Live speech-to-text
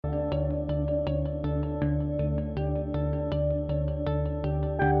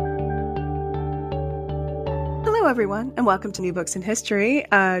everyone, and welcome to New Books in History,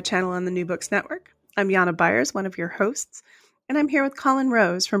 a channel on the New Books Network. I'm Jana Byers, one of your hosts, and I'm here with Colin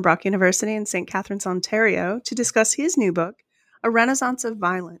Rose from Brock University in St. Catharines, Ontario, to discuss his new book, A Renaissance of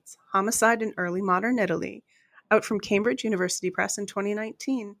Violence, Homicide in Early Modern Italy, out from Cambridge University Press in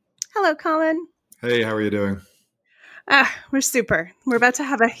 2019. Hello, Colin. Hey, how are you doing? We're super. We're about to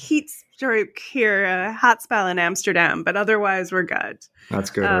have a heat stroke here, a hot spell in Amsterdam, but otherwise we're good.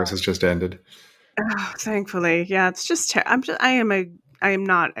 That's good. Ours has just ended. Oh, thankfully, yeah. It's just I am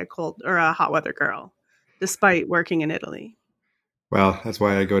not a cold or a hot weather girl, despite working in Italy. Well, that's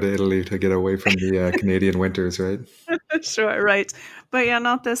why I go to Italy, to get away from the Canadian winters, right? Sure, right. But yeah,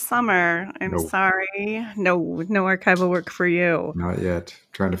 not this summer. I'm sorry. No archival work for you. Not yet.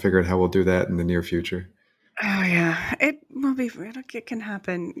 Trying to figure out how we'll do that in the near future. Oh yeah, it will be. It can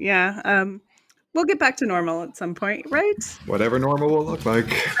happen. Yeah. We'll get back to normal at some point, right? Whatever normal will look like.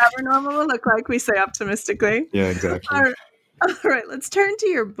 Whatever normal will look like, we say optimistically. Yeah, exactly. All right, let's turn to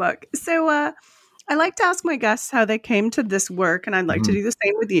your book. So I like to ask my guests how they came to this work, and I'd like to do the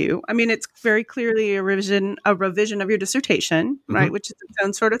same with you. I mean, it's very clearly a revision of your dissertation, right, which is its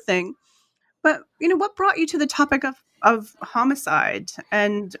own sort of thing. But, what brought you to the topic of homicide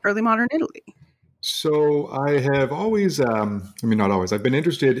and early modern Italy? So I have always, not always, I've been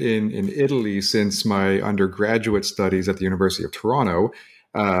interested in Italy since my undergraduate studies at the University of Toronto,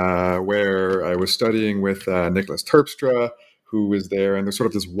 where I was studying with Nicholas Terpstra, who was there. And there's sort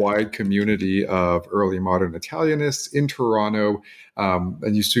of this wide community of early modern Italianists in Toronto.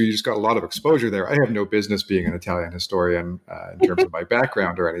 And you just got a lot of exposure there. I have no business being an Italian historian in terms of my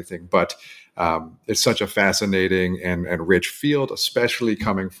background or anything, but it's such a fascinating and rich field, especially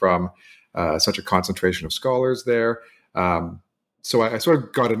coming from such a concentration of scholars there. So I sort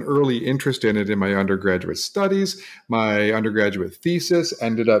of got an early interest in it in my undergraduate studies. My undergraduate thesis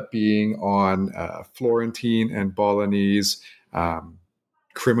ended up being on Florentine and Bolognese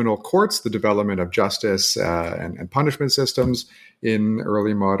criminal courts, the development of justice and punishment systems in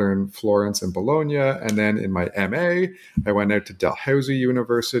early modern Florence and Bologna. And then in my MA, I went out to Dalhousie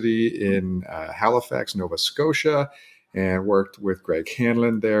University in Halifax, Nova Scotia, and worked with Greg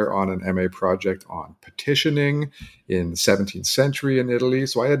Hanlon there on an MA project on petitioning in the 17th century in Italy.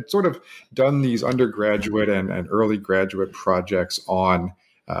 So I had sort of done these undergraduate and early graduate projects on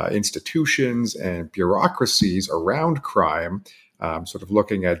institutions and bureaucracies around crime, sort of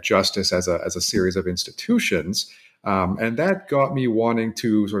looking at justice as a series of institutions. And that got me wanting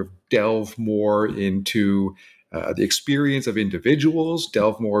to sort of delve more into the experience of individuals,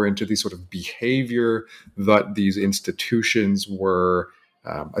 delve more into the sort of behavior that these institutions were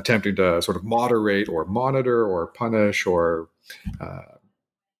attempting to sort of moderate or monitor or punish or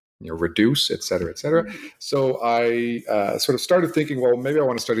reduce, et cetera, et cetera. So I sort of started thinking, well, maybe I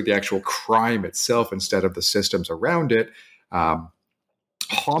want to study the actual crime itself instead of the systems around it.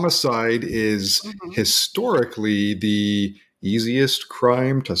 Homicide is historically the easiest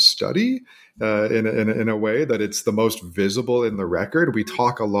crime to study. In a way that it's the most visible in the record. We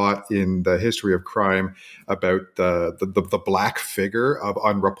talk a lot in the history of crime about the black figure of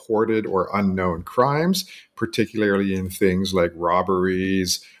unreported or unknown crimes, particularly in things like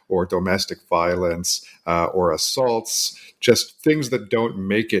robberies or domestic violence or assaults, just things that don't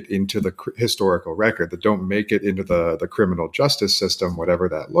make it into the historical record, that don't make it into the criminal justice system, whatever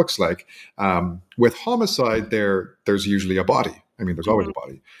that looks like. With homicide, there's usually a body. I mean, there's always a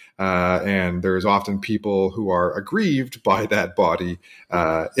body. And there's often people who are aggrieved by that body.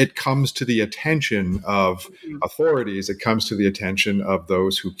 It comes to the attention of authorities. It comes to the attention of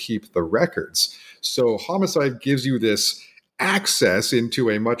those who keep the records. So homicide gives you this access into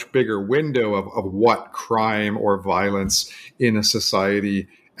a much bigger window of what crime or violence in a society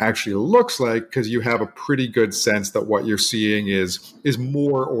actually looks like, because you have a pretty good sense that what you're seeing is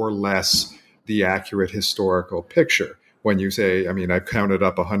more or less the accurate historical picture. When you say, I mean, I've counted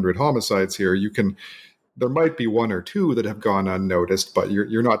up 100 homicides here, there might be one or two that have gone unnoticed, but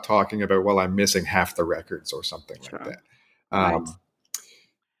you're not talking about, well, I'm missing half the records or something like that. Right.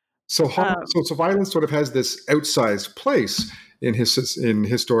 So violence sort of has this outsized place in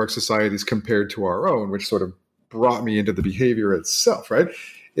historic societies compared to our own, which sort of brought me into the behavior itself, right?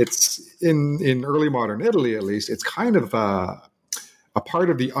 It's in early modern Italy, at least, it's kind of a part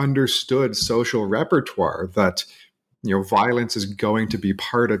of the understood social repertoire that violence is going to be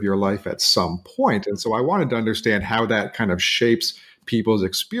part of your life at some point. And so I wanted to understand how that kind of shapes people's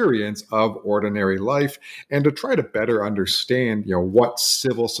experience of ordinary life, and to try to better understand, what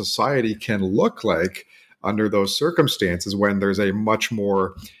civil society can look like under those circumstances when there's a much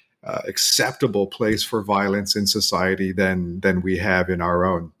more acceptable place for violence in society than we have in our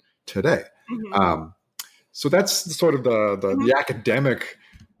own today. So that's sort of Mhm. the academic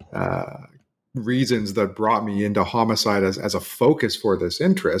reasons that brought me into homicide as a focus for this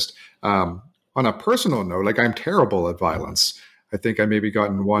interest. On a personal note, like I'm terrible at violence. I think I maybe got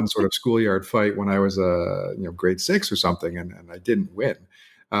in one sort of schoolyard fight when I was grade 6 or something, and I didn't win.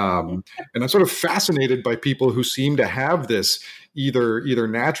 And I'm sort of fascinated by people who seem to have this either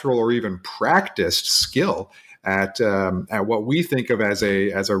natural or even practiced skill at what we think of as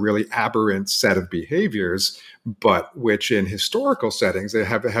a really aberrant set of behaviors, but which in historical settings they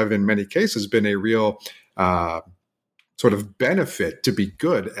have in many cases been a real sort of benefit to be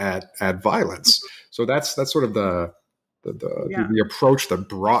good at violence. So that's sort of Yeah. the approach that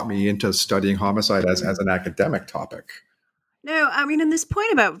brought me into studying homicide as an academic topic. No, I mean, in this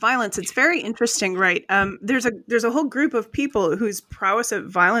point about violence, it's very interesting, right? There's a whole group of people whose prowess at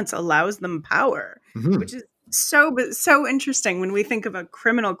violence allows them power, Mm-hmm. which is so interesting when we think of a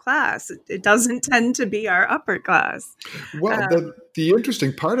criminal class. It doesn't tend to be our upper class. Well, Um, the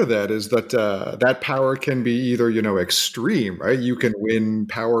interesting part of that is that that power can be either extreme, right? You can win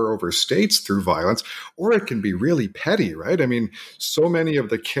power over states through violence, or it can be really petty, right? I mean, so many of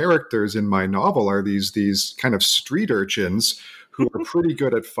the characters in my novel are these kind of street urchins who are pretty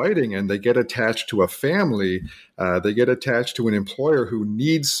good at fighting, and they get attached to a family, they get attached to an employer who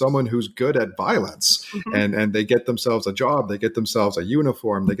needs someone who's good at violence, mhm. and they get themselves a job, they get themselves a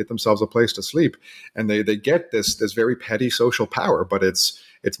uniform, they get themselves a place to sleep, and they get this very petty social power, but it's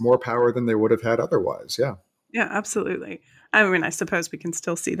more power than they would have had otherwise. Yeah, Yeah, absolutely. I mean, I suppose we can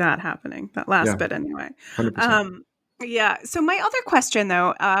still see that happening, that last yeah, bit anyway. 100%. Um, yeah. So my other question,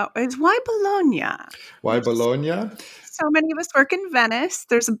 though, is why Bologna? Why Bologna? So many of us work in Venice.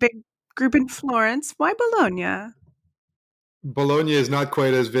 There's a big group in Florence. Why Bologna? Bologna is not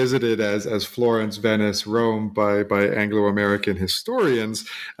quite as visited as Florence, Venice, Rome by Anglo-American historians,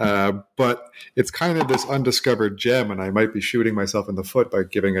 but it's kind of this undiscovered gem, and I might be shooting myself in the foot by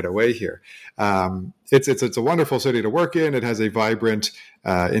giving it away here. It's a wonderful city to work in. It has a vibrant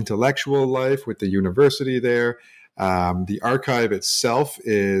intellectual life with the university there. The archive itself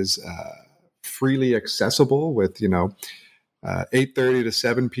is freely accessible with 8:30 to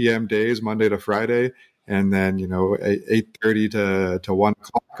 7 p.m. days, Monday to Friday, and then 8:30 to 1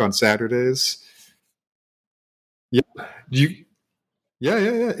 o'clock on Saturdays. Yeah, you. Yeah.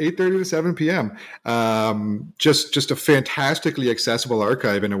 8:30 to 7 p.m. Just a fantastically accessible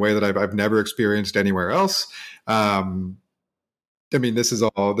archive in a way that I've never experienced anywhere else. I mean, this is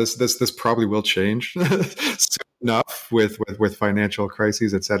all this probably will change soon enough with financial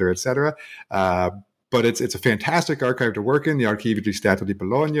crises, et cetera, et cetera. But it's a fantastic archive to work in, the Archivio di Stato di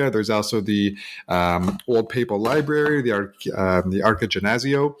Bologna. There's also the Old Papal Library, the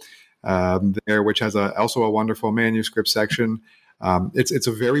Archiginnasio there, which has also a wonderful manuscript section. It's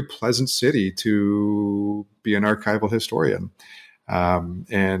a very pleasant city to be an archival historian.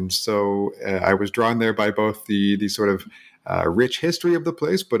 And so I was drawn there by both the sort of rich history of the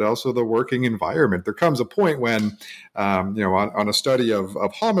place, but also the working environment. There comes a point when, on a study of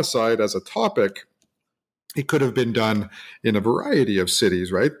homicide as a topic, it could have been done in a variety of cities,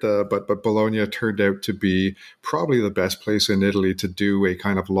 right? But Bologna turned out to be probably the best place in Italy to do a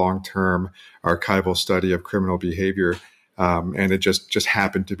kind of long-term archival study of criminal behavior. And it just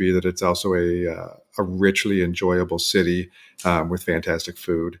happened to be that it's also a richly enjoyable city with fantastic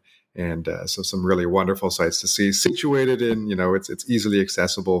food, and so some really wonderful sights to see. Situated in, it's easily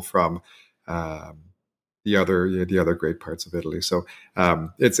accessible from the other great parts of Italy. So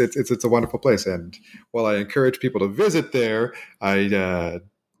it's a wonderful place. And while I encourage people to visit there, I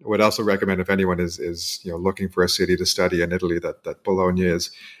would also recommend, if anyone is looking for a city to study in Italy, that Bologna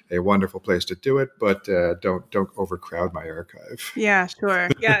is a wonderful place to do it. But don't overcrowd my archive. Yeah, sure.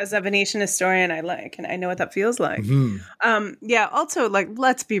 Yeah, as a Venetian historian, and I know what that feels like. Mm-hmm. Yeah. Also,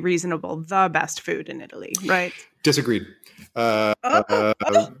 let's be reasonable. The best food in Italy, right? Disagreed.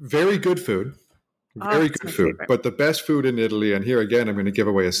 Very good food. Very It's good my food. favorite. But the best food in Italy, and here again, I'm going to give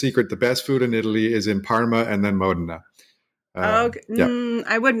away a secret. The best food in Italy is in Parma and then Modena. Okay. Yeah.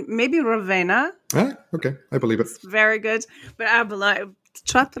 I would maybe Ravenna. Okay. I believe it. It's very good. But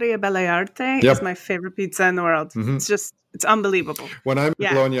Trattoria Belle Arte Yep. is my favorite pizza in the world. Mhm. It's unbelievable. When I'm in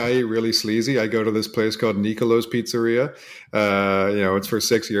Yeah. Bologna, I eat really sleazy. I go to this place called Nicolo's Pizzeria. It's for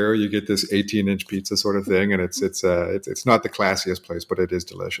 €6. You get this 18-inch pizza sort of thing, and it's not the classiest place, but it is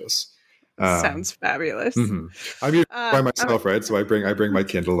delicious. Sounds fabulous. Mm-hmm. I'm usually by myself, okay. right? So I bring my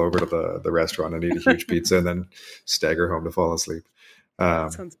Kindle over to the restaurant and eat a huge pizza, and then stagger home to fall asleep.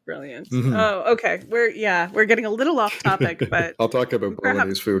 That sounds brilliant. Oh, okay. We're getting a little off topic, but I'll talk about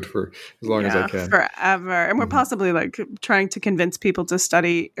Bolognese food for as long as I can. Forever. And we're possibly trying to convince people to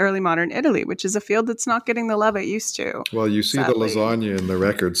study early modern Italy, which is a field that's not getting the love it used to. Well, you see sadly. The lasagna in the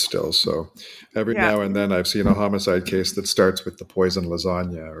records still. So every now and then I've seen a homicide case that starts with the poison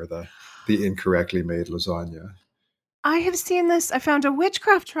lasagna or the incorrectly made lasagna. I have seen this. I found a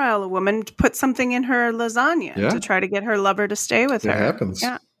witchcraft trial. A woman put something in her lasagna to try to get her lover to stay with her. It happens.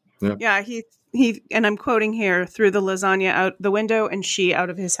 Yeah. He and I'm quoting here, threw the lasagna out the window and she out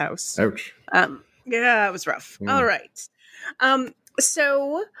of his house. Ouch. Yeah, it was rough. All right.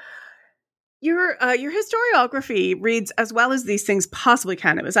 So your historiography reads as well as these things possibly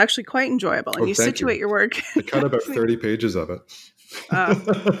can. It was actually quite enjoyable, and you situate your work. I cut about 30 pages of it.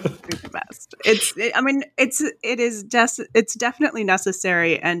 The best. It's definitely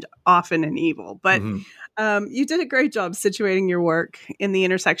necessary and often an evil, but you did a great job situating your work in the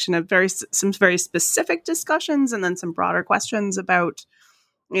intersection of some very specific discussions and then some broader questions about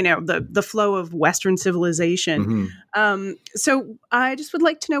the flow of Western civilization. So I just would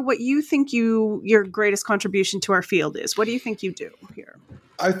like to know what you think your greatest contribution to our field is. What do you think you do here?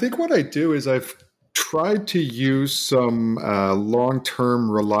 I think what I do is I've tried to use some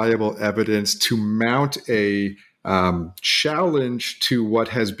long-term reliable evidence to mount a challenge to what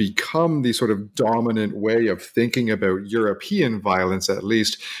has become the sort of dominant way of thinking about European violence, at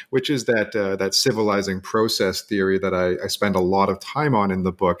least, which is that civilizing process theory that I spend a lot of time on in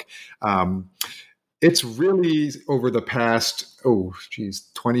the book. It's really over the past,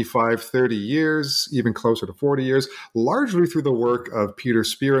 25, 30 years, even closer to 40 years, largely through the work of Peter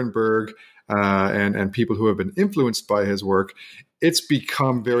Spierenberg, and people who have been influenced by his work, it's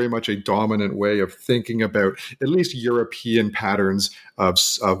become very much a dominant way of thinking about at least European patterns of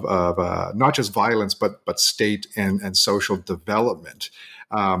not just violence, but state and social development.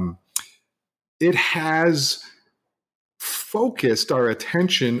 It has focused our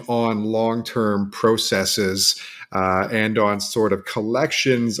attention on long-term processes and on sort of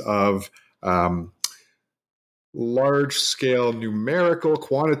collections of large-scale numerical,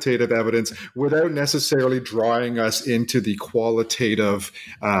 quantitative evidence without necessarily drawing us into the qualitative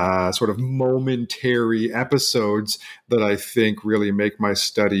sort of momentary episodes that I think really make my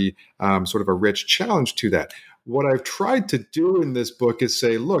study sort of a rich challenge to that. What I've tried to do in this book is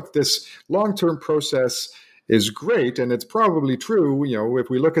say, look, this long-term process is great, and it's probably true. If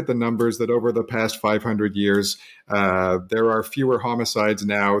we look at the numbers that over the past 500 years, there are fewer homicides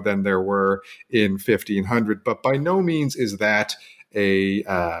now than there were in 1500. But by no means is that a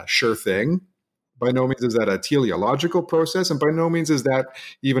sure thing. By no means is that a teleological process, and by no means is that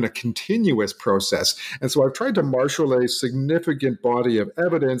even a continuous process. And so I've tried to marshal a significant body of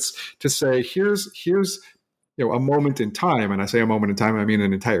evidence to say, here's a moment in time, and I say a moment in time, I mean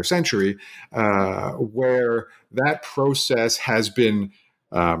an entire century, where that process has been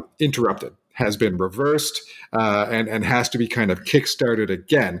interrupted, has been reversed, and has to be kind of kickstarted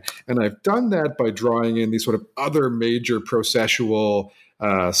again. And I've done that by drawing in these sort of other major processual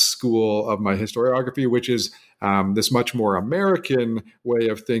school of my historiography, which is this much more American way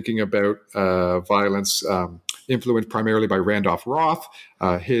of thinking about violence, influenced primarily by Randolph Roth,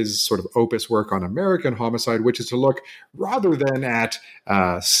 his sort of opus work on American homicide, which is to look rather than at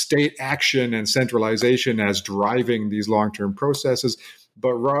state action and centralization as driving these long-term processes,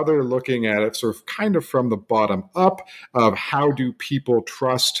 but rather looking at it sort of kind of from the bottom up of how do people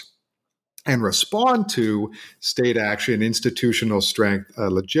trust and respond to state action, institutional strength,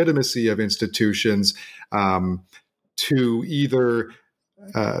 legitimacy of institutions, to either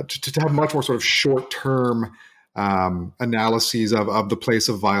to have much more sort of short-term analyses of the place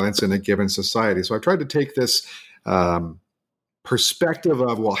of violence in a given society. So I've tried to take this perspective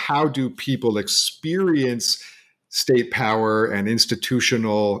of, well, how do people experience state power and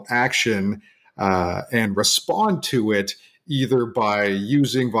institutional action and respond to it either by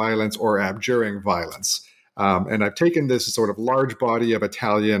using violence or abjuring violence. And I've taken this sort of large body of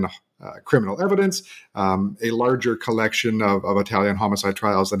Italian criminal evidence, a larger collection of Italian homicide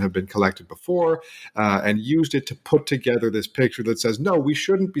trials than have been collected before, and used it to put together this picture that says, no, we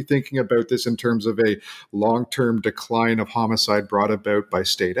shouldn't be thinking about this in terms of a long-term decline of homicide brought about by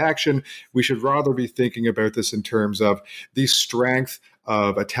state action. We should rather be thinking about this in terms of the strength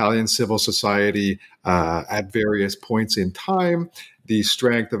of Italian civil society at various points in time, the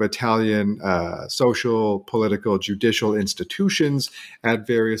strength of Italian social, political, judicial institutions at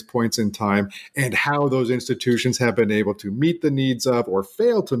various points in time, and how those institutions have been able to meet the needs of or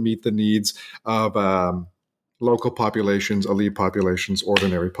fail to meet the needs of local populations, elite populations,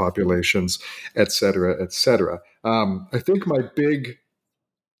 ordinary populations, et cetera, et cetera. I think my big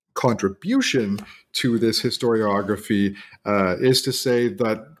contribution to this historiography is to say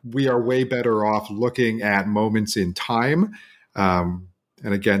that we are way better off looking at moments in time.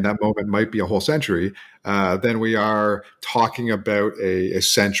 And again, that moment might be a whole century, than we are talking about a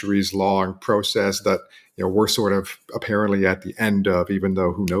centuries-long process that we're sort of apparently at the end of, even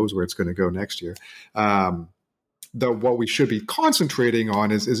though who knows where it's going to go next year. What we should be concentrating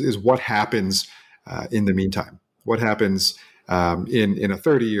on is what happens in the meantime. What happens in a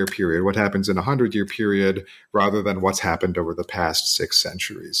 30-year period? What happens in a 100-year period, rather than what's happened over the past 6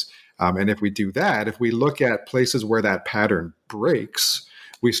 centuries? And if we do that, if we look at places where that pattern breaks,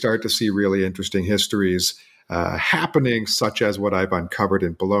 we start to see really interesting histories happening, such as what I've uncovered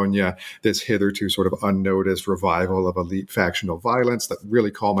in Bologna, this hitherto sort of unnoticed revival of elite factional violence that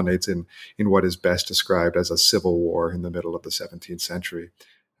really culminates in what is best described as a civil war in the middle of the 17th century.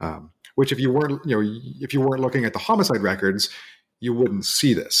 Which, if you weren't looking at the homicide records, you wouldn't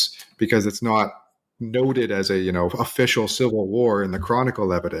see this, because it's not noted as a official civil war in the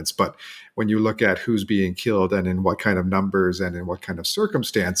chronicle evidence. But when you look at who's being killed and in what kind of numbers and in what kind of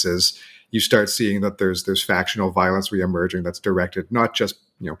circumstances, you start seeing that there's factional violence reemerging that's directed not just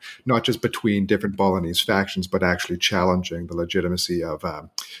between different Bolognese factions, but actually challenging the legitimacy of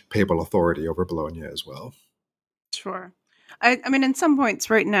papal authority over Bologna as well. Sure. I mean, in some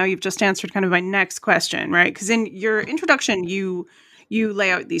points right now, you've just answered kind of my next question, right? Because in your introduction, you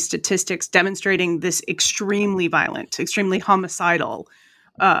lay out these statistics demonstrating this extremely violent, extremely homicidal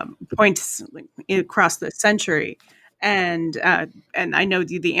points across the century. And I know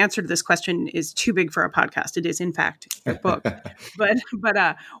the answer to this question is too big for a podcast. It is, in fact, your book. but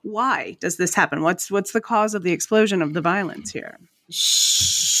why does this happen? What's the cause of the explosion of the violence here?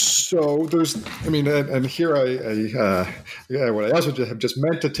 So and here what I also have just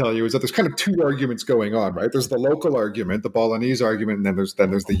meant to tell you is that there's kind of two arguments going on, right? There's the local argument, the Bolognese argument, and then there's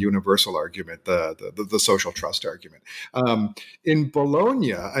the universal argument, the social trust argument. In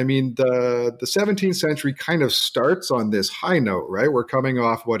Bologna, I mean, the 17th century kind of starts on this high note, right? We're coming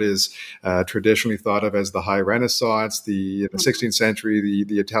off what is traditionally thought of as the High Renaissance. In the 16th century,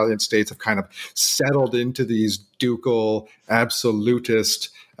 the Italian states have kind of settled into these ducal,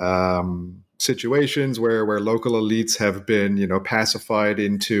 absolutist situations where local elites have been, pacified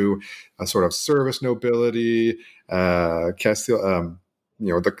into a sort of service nobility. The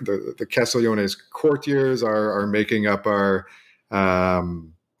Castiglione's courtiers are making up the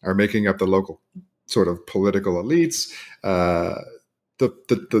local sort of political elites.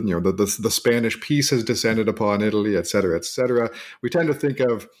 The Spanish peace has descended upon Italy, et cetera, et cetera. We tend to think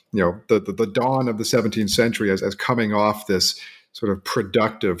of the dawn of the 17th century as coming off this sort of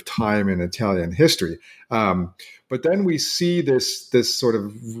productive time in Italian history, but then we see this sort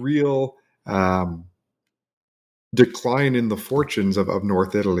of real decline in the fortunes of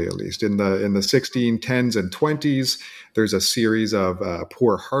North Italy, at least in the 1610s and 20s. There's a series of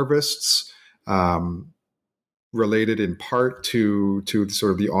poor harvests. Related in part to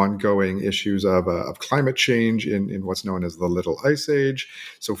sort of the ongoing issues of climate change in what's known as the Little Ice Age.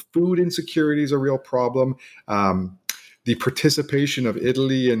 So food insecurity is a real problem. The participation of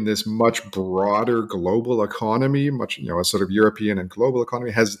Italy in this much broader global economy, a sort of European and global economy,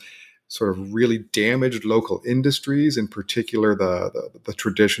 has sort of really damaged local industries, in particular the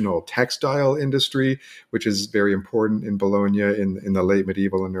traditional textile industry, which is very important in Bologna in the late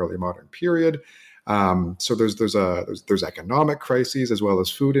medieval and early modern period. So there's economic crises as well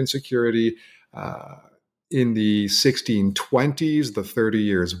as food insecurity. In the 1620s, the 30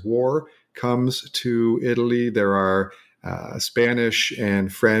 Years' War comes to Italy. There are Spanish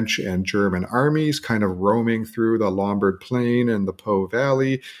and French and German armies kind of roaming through the Lombard Plain and the Po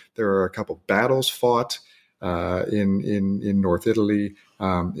Valley. There are a couple battles fought in North Italy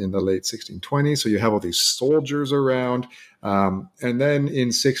in the late 1620s. So you have all these soldiers around. And then in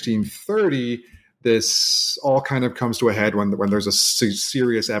 1630, this all kind of comes to a head when there's a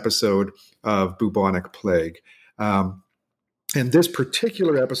serious episode of bubonic plague. And this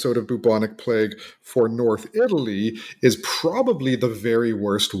particular episode of bubonic plague for North Italy is probably the very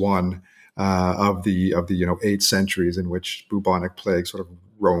worst one of the 8 centuries in which bubonic plague sort of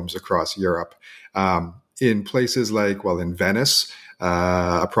roams across Europe. In places like, in Venice,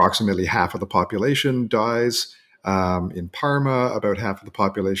 approximately half of the population dies. In Parma, about half of the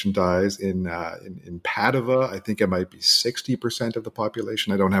population dies. In Padua, I think it might be 60% of the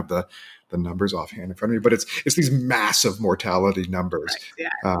population. I don't have the numbers offhand in front of me, but it's these massive mortality numbers. Right,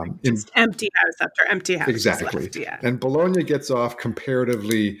 yeah. Just empty house after empty house. Exactly. Left, yeah. And Bologna gets off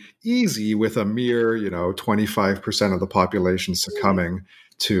comparatively easy with a mere 25% of the population succumbing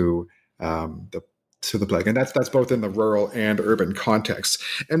to to the plague. And that's both in the rural and urban context.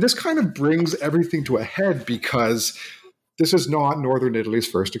 And this kind of brings everything to a head because this is not northern Italy's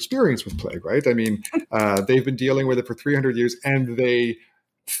first experience with plague, right? I mean, they've been dealing with it for 300 years, and they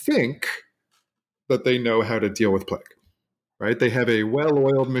think that they know how to deal with plague, right? They have a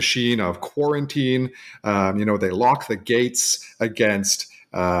well-oiled machine of quarantine. They lock the gates against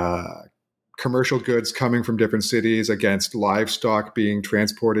commercial goods coming from different cities, against livestock being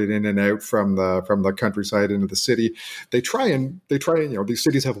transported in and out from the countryside into the city. They try and these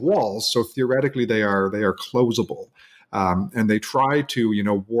cities have walls, so theoretically they are closable, and they try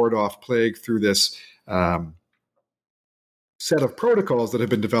to ward off plague through this set of protocols that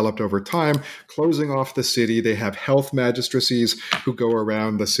have been developed over time, closing off the city. They have health magistracies who go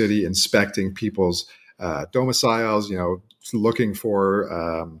around the city inspecting people's domiciles, looking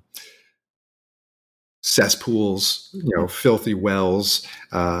for cesspools, filthy wells,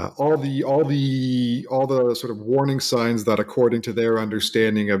 all the sort of warning signs that, according to their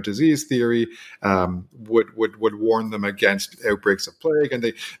understanding of disease theory, would warn them against outbreaks of plague.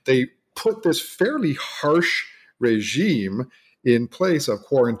 And they put this fairly harsh regime in place of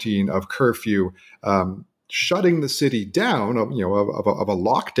quarantine, of curfew, shutting the city down, of a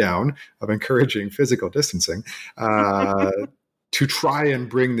lockdown, of encouraging physical distancing, to try and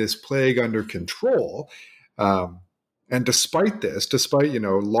bring this plague under control. And despite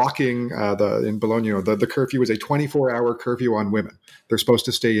locking in Bologna, the curfew is a 24-hour curfew on women. They're supposed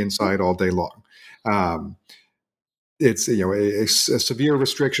to stay inside all day long. It's a severe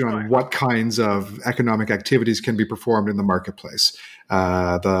restriction on what kinds of economic activities can be performed in the marketplace.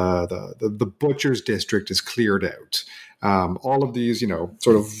 The butcher's district is cleared out. All of these,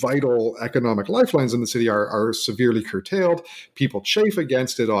 sort of vital economic lifelines in the city are severely curtailed. People chafe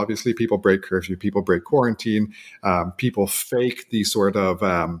against it. Obviously, people break curfew. People break quarantine. People fake the sort of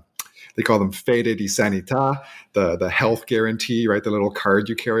they call them fede di sanità, the health guarantee, right? The little card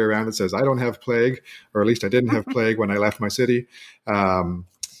you carry around that says, I don't have plague, or at least I didn't have plague when I left my city.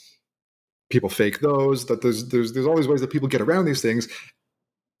 People fake those. That there's all these ways that people get around these things.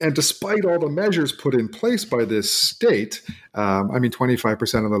 And despite all the measures put in place by this state,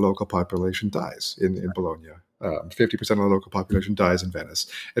 25% of the local population dies in Bologna. 50% of the local population dies in Venice,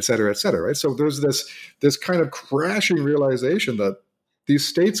 et cetera, right? So there's this kind of crashing realization that these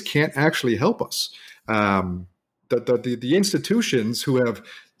states can't actually help us. The institutions who have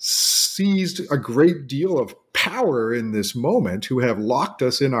seized a great deal of power in this moment, who have locked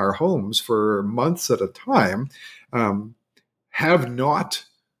us in our homes for months at a time, have not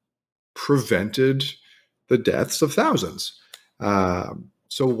prevented the deaths of thousands.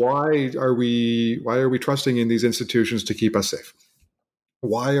 So why are we trusting in these institutions to keep us safe?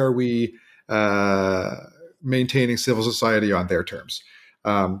 Why are we maintaining civil society on their terms?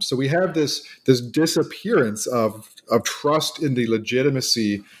 So we have this disappearance of trust in the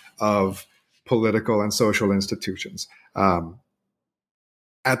legitimacy of political and social institutions.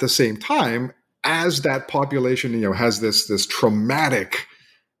 At the same time, as that population, has this traumatic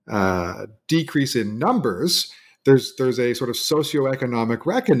decrease in numbers, there's a sort of socioeconomic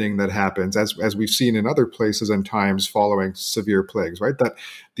reckoning that happens, as we've seen in other places and times following severe plagues, right? That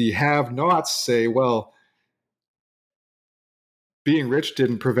the have-nots say, well, being rich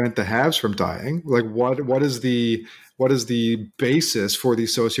didn't prevent the haves from dying. Like, what is the basis for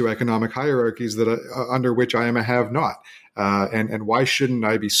these socioeconomic hierarchies that under which I am a have-not? And why shouldn't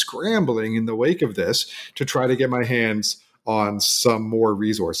I be scrambling in the wake of this to try to get my hands on some more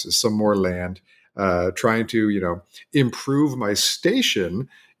resources, some more land, trying to improve my station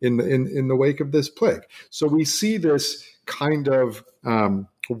in the wake of this plague? So we see this kind of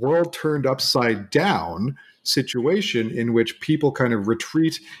world turned upside down situation in which people kind of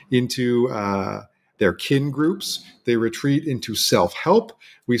retreat into their kin groups. They retreat into self-help.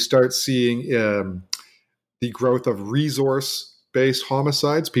 We start seeing the growth of resource-based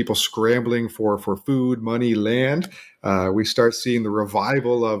homicides, people scrambling for food, money, land. We start seeing the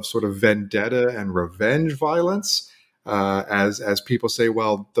revival of sort of vendetta and revenge violence, as people say,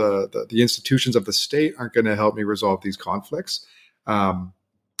 well, the institutions of the state aren't going to help me resolve these conflicts.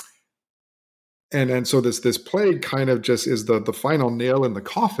 And so this plague kind of just is the final nail in the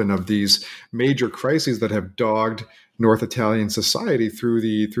coffin of these major crises that have dogged North Italian society through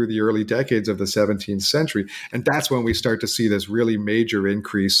the early decades of the 17th century. And that's when we start to see this really major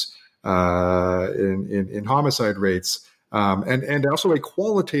increase in homicide rates, and also a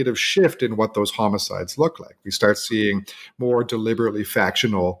qualitative shift in what those homicides look like. We start seeing more deliberately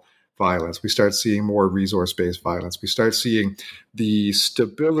factional violence. We start seeing more resource-based violence. We start seeing the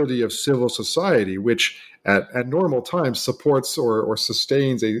stability of civil society, which at normal times supports or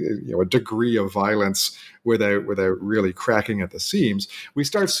sustains a degree of violence without really cracking at the seams. We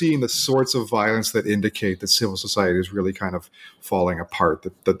start seeing the sorts of violence that indicate that civil society is really kind of falling apart,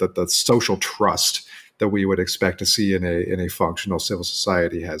 that the social trust that we would expect to see in a functional civil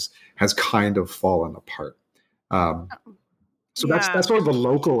society has kind of fallen apart. So that's sort of the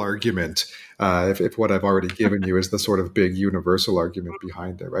local argument. If what I've already given you is the sort of big universal argument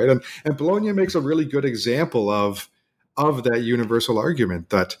behind it, right? And Bologna makes a really good example of that universal argument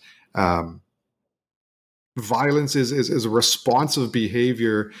that violence is a responsive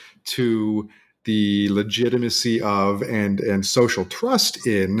behavior to the legitimacy of and social trust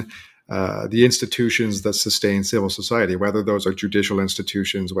in the institutions that sustain civil society, whether those are judicial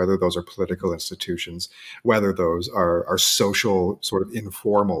institutions, whether those are political institutions, whether those are social, sort of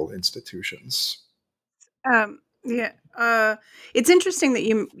informal institutions. It's interesting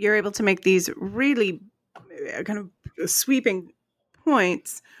that you're able to make these really kind of sweeping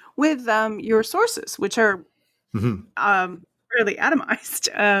points with your sources, which are really atomized.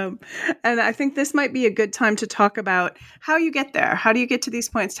 And I think this might be a good time to talk about how you get there. How do you get to these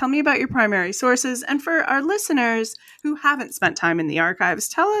points? Tell me about your primary sources. And for our listeners who haven't spent time in the archives,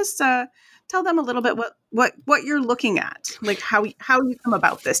 tell them a little bit what you're looking at, like how you come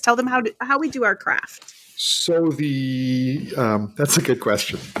about this. Tell them how we do our craft. So that's a good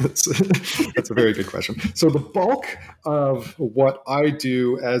question. That's a very good question. So the bulk of what I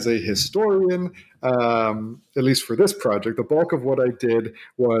do as a historian, at least for this project, the bulk of what I did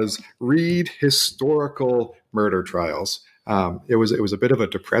was read historical murder trials. It was a bit of a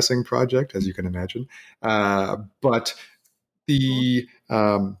depressing project, as you can imagine, but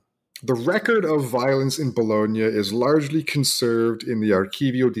the record of violence in Bologna is largely conserved in the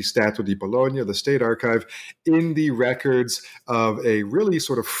Archivio di Stato di Bologna, the state archive, in the records of a really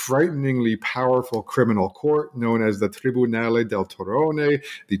sort of frighteningly powerful criminal court known as the Tribunale del Torrone,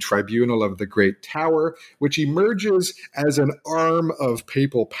 the Tribunal of the Great Tower, which emerges as an arm of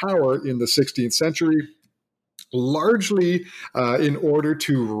papal power in the 16th century, largely in order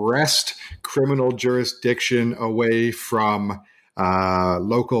to wrest criminal jurisdiction away from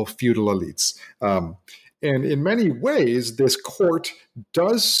local feudal elites. And in many ways, this court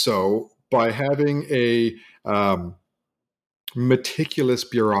does so by having a meticulous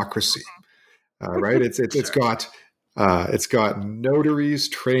bureaucracy, right? It's got notaries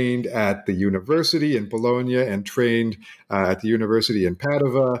trained at the university in Bologna and trained at the university in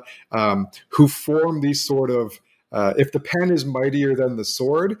Padua, who form these sort of, if the pen is mightier than the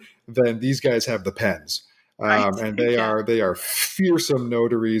sword, then these guys have the pens. And they are fearsome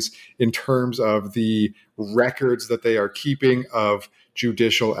notaries in terms of the records that they are keeping of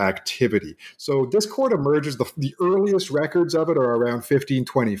judicial activity. So this court emerges, the earliest records of it are around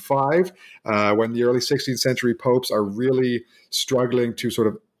 1525, when the early 16th century popes are really struggling to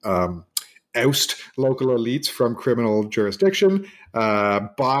sort of oust local elites from criminal jurisdiction.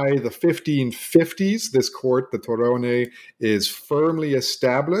 By the 1550s, this court, the Torrone, is firmly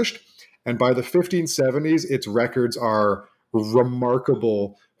established. And by the 1570s, its records are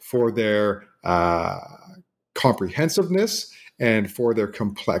remarkable for their comprehensiveness and for their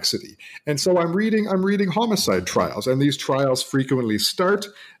complexity. And so I'm reading homicide trials, and these trials frequently start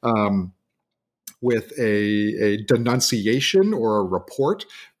with a denunciation or a report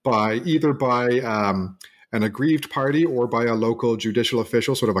by an aggrieved party or by a local judicial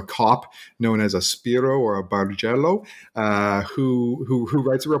official, sort of a cop known as a Spiro or a Bargello, who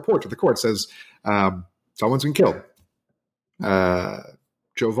writes a report to the court, says, someone's been killed.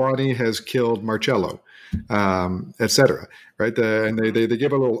 Giovanni has killed Marcello, etc. Right? And they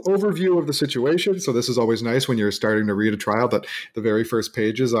give a little overview of the situation. So this is always nice when you're starting to read a trial, that the very first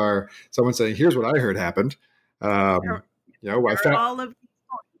pages are someone saying, here's what I heard happened. I found all of these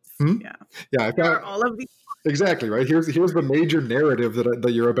points. I found all of these. Exactly, right. Here's the major narrative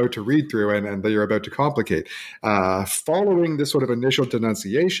that you're about to read through and that you're about to complicate. Following this sort of initial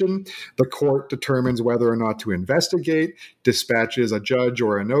denunciation, the court determines whether or not to investigate, dispatches a judge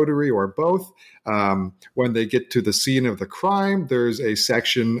or a notary or both. When they get to the scene of the crime, there's a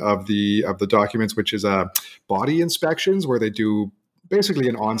section of the documents which is body inspections, where they do basically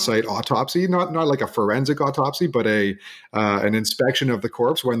an on-site autopsy, not like a forensic autopsy, but an inspection of the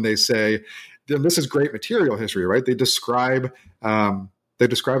corpse. When they say, this is great material history, right? They describe a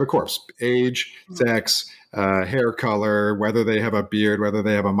corpse, age, sex, hair color, whether they have a beard, whether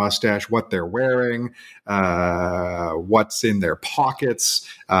they have a mustache, what they're wearing, what's in their pockets,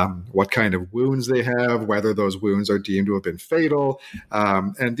 what kind of wounds they have, whether those wounds are deemed to have been fatal.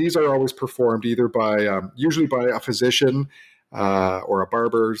 And these are always performed either by, usually by a physician or a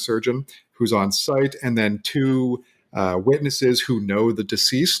barber surgeon who's on site, and then two witnesses who know the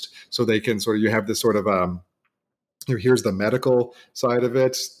deceased, so they can sort of, you have this sort of here's the medical side of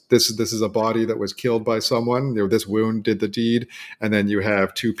it. This is a body that was killed by someone. This wound did the deed, and then you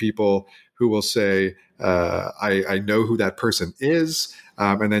have two people who will say, "I know who that person is,"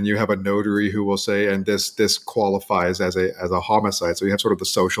 and then you have a notary who will say, "And this qualifies as a homicide." So you have sort of the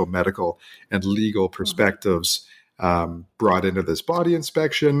social, medical, and legal perspectives brought into this body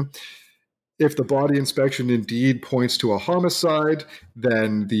inspection. If the body inspection indeed points to a homicide,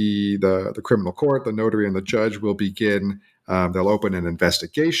 then the criminal court, the notary, and the judge will begin. They'll open an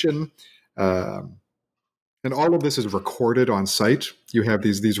investigation, and all of this is recorded on site. You have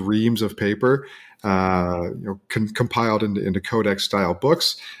these reams of paper, compiled into codex-style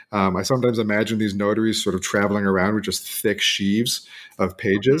books. I sometimes imagine these notaries sort of traveling around with just thick sheaves of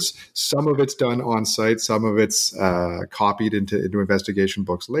pages. Some of it's done on site, some of it's copied into investigation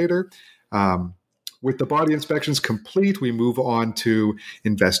books later. With the body inspections complete, we move on to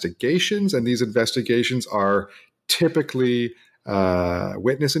investigations, and these investigations are typically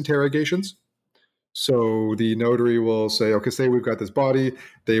witness interrogations. So the notary will say, okay, say we've got this body.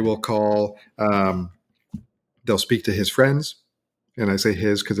 They will call, they'll speak to his friends. And I say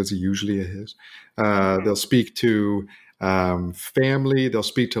his because it's usually a his. They'll speak to family. They'll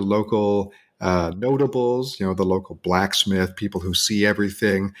speak to local notables, the local blacksmith, people who see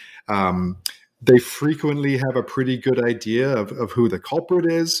everything. They frequently have a pretty good idea of who the culprit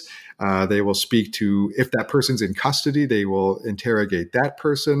is. They will speak to, if that person's in custody, they will interrogate that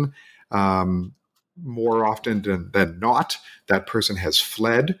person. More often than not, that person has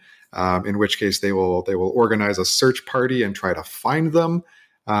fled, in which case they will organize a search party and try to find them.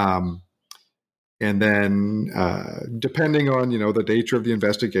 And then, depending on the nature of the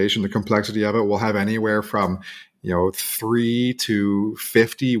investigation, the complexity of it, we'll have anywhere from 3 to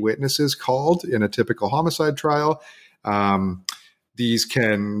 50 witnesses called in a typical homicide trial. These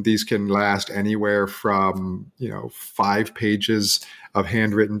can last anywhere from 5 pages of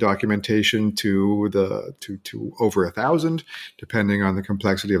handwritten documentation to over 1,000, depending on the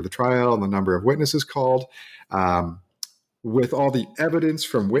complexity of the trial and the number of witnesses called. With all the evidence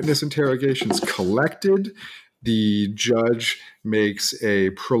from witness interrogations collected, the judge makes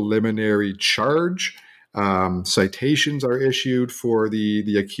a preliminary charge. Citations are issued for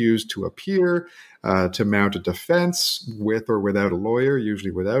the accused to appear, to mount a defense with or without a lawyer,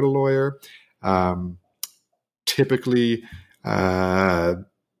 usually without a lawyer. Typically a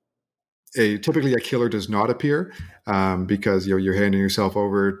killer does not appear because you're handing yourself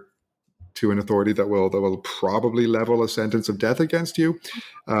over to an authority that will probably level a sentence of death against you.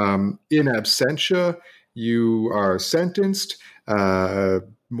 In absentia, you are sentenced.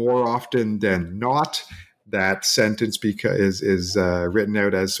 More often than not, that sentence is written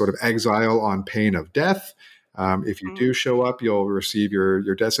out as sort of exile on pain of death. If you do show up, you'll receive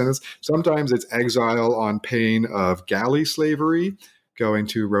your death sentence. Sometimes it's exile on pain of galley slavery, going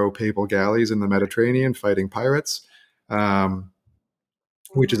to row papal galleys in the Mediterranean fighting pirates.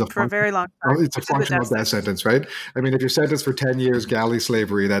 Which is for a very long time. It's a functional death sentence, right? I mean, if you're sentenced for 10 years galley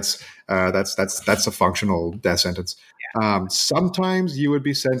slavery, that's a functional death sentence. Yeah. Sometimes you would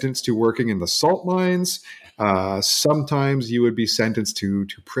be sentenced to working in the salt mines. Sometimes you would be sentenced to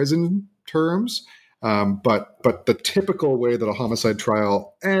prison terms. But the typical way that a homicide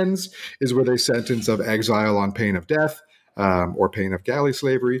trial ends is with a sentence of exile on pain of death, or pain of galley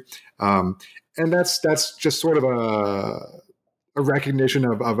slavery. And that's just sort of a recognition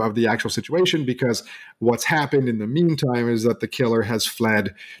of the actual situation, because what's happened in the meantime is that the killer has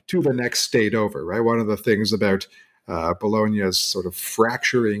fled to the next state over, right? One of the things about Bologna's sort of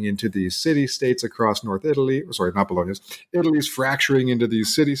fracturing into these city-states across North Italy, sorry, not Bologna's, Italy's fracturing into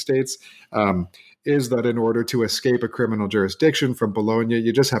these city-states, is that in order to escape a criminal jurisdiction from Bologna,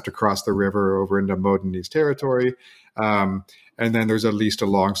 you just have to cross the river over into Modenese territory. And then there's at least a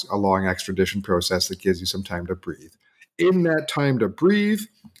long extradition process that gives you some time to breathe. In that time to breathe,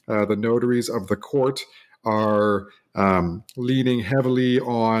 the notaries of the court are leaning heavily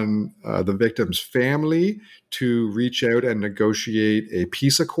on the victim's family to reach out and negotiate a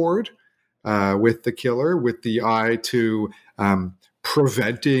peace accord with the killer, with the eye to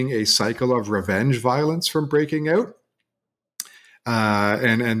preventing a cycle of revenge violence from breaking out.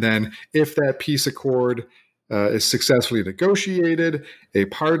 And then if that peace accord is successfully negotiated, a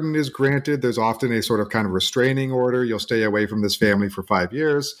pardon is granted. There's often a sort of kind of restraining order. You'll stay away from this family for 5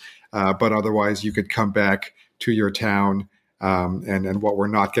 years, but otherwise you could come back to your town. And what we're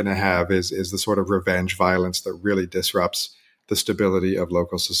not going to have is the sort of revenge violence that really disrupts the stability of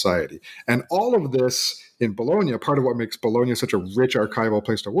local society. And all of this in Bologna, part of what makes Bologna such a rich archival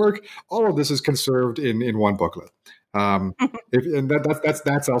place to work, all of this is conserved in one booklet.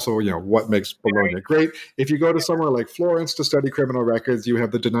 That's also what makes Bologna great. If you go to somewhere like Florence to study criminal records, you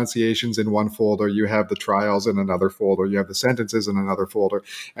have the denunciations in one folder, you have the trials in another folder, you have the sentences in another folder,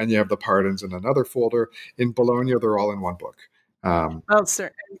 and you have the pardons in another folder. In Bologna, they're all in one book.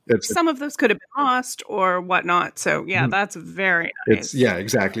 Some of those could have been lost or whatnot. So that's very nice.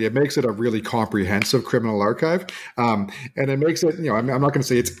 Exactly. It makes it a really comprehensive criminal archive, and it makes it. I'm not going to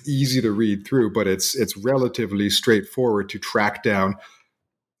say it's easy to read through, but it's relatively straightforward to track down.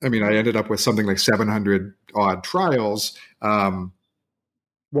 I mean, I ended up with something like 700 odd trials. When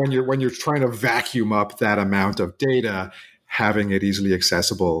you're trying to vacuum up that amount of data, having it easily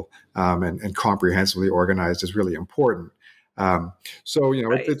accessible and comprehensively organized is really important. Right.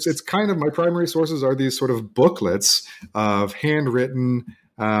 It's kind of my primary sources are these sort of booklets of handwritten.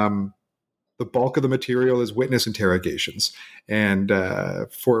 The bulk of the material is witness interrogations, and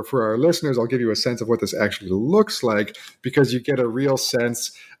for our listeners, I'll give you a sense of what this actually looks like, because you get a real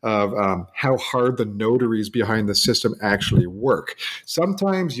sense of how hard the notaries behind the system actually work.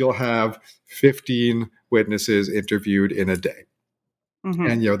 Sometimes you'll have 15 witnesses interviewed in a day,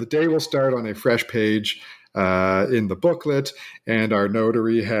 and the day will start on a fresh page in the booklet, and our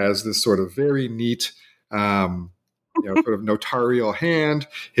notary has this sort of very neat, sort of notarial hand.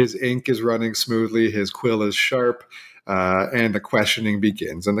 His ink is running smoothly, his quill is sharp, and the questioning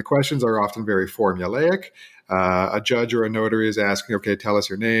begins. And the questions are often very formulaic. A judge or a notary is asking, okay, tell us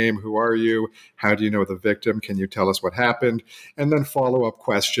your name, who are you, how do you know the victim, can you tell us what happened? And then follow-up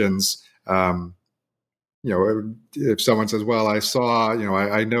questions. If someone says, well, I saw,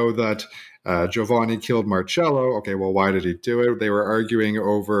 I know that Giovanni killed Marcello. Okay, well, why did he do it? They were arguing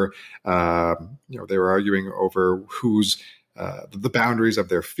over, who's the boundaries of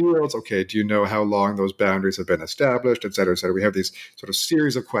their fields. Okay, do you know how long those boundaries have been established, et cetera, et cetera? We have these sort of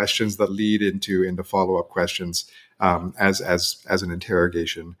series of questions that lead into follow-up questions, as an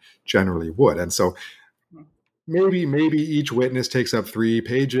interrogation generally would. And so maybe each witness takes up 3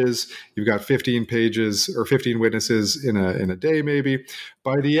 pages. You've got 15 pages or 15 witnesses in a day, maybe.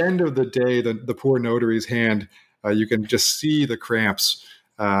 By the end of the day, the poor notary's hand, you can just see the cramps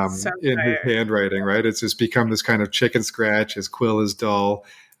in his handwriting, right? It's just become this kind of chicken scratch. His quill is dull.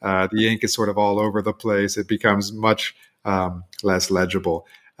 The ink is sort of all over the place. It becomes much less legible.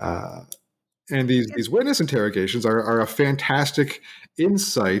 And these witness interrogations are a fantastic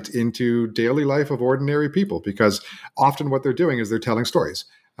insight into daily life of ordinary people, because often what they're doing is they're telling stories.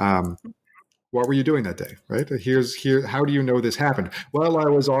 What were you doing that day, right? How do you know this happened? Well, I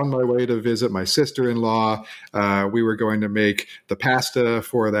was on my way to visit my sister-in-law. We were going to make the pasta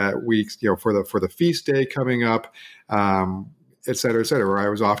for that week, for the feast day coming up, et cetera, et cetera. Or I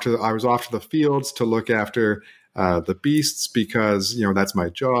was off to the fields to look after the beasts, because that's my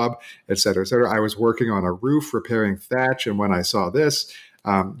job, et cetera, et cetera. I was working on a roof repairing thatch, and when I saw this,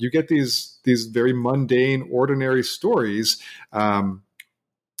 you get these very mundane, ordinary stories,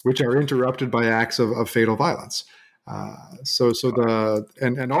 which are interrupted by acts of fatal violence. So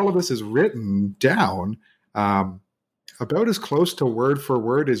all of this is written down about as close to word for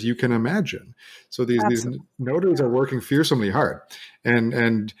word as you can imagine. So these notaries are working fearsomely hard,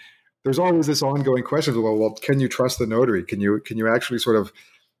 and there's always this ongoing question of, well, can you trust the notary? Can you actually sort of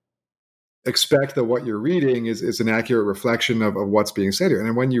expect that what you're reading is an accurate reflection of what's being said here?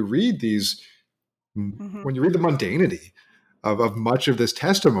 And when you read these, when you read the mundanity of much of this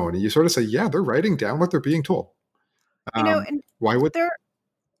testimony, you sort of say, yeah, they're writing down what they're being told. And why would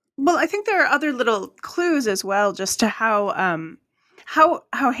Well, I think there are other little clues as well, just to how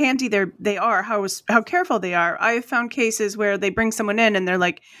handy they are, how careful they are. I've found cases where they bring someone in and they're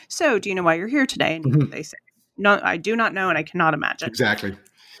like, "So, do you know why you're here today?" And they say, "No, I do not know, and I cannot imagine." Exactly.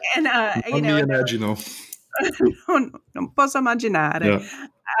 And immagino. Non posso immaginare.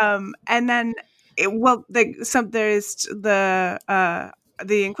 Yeah. And then,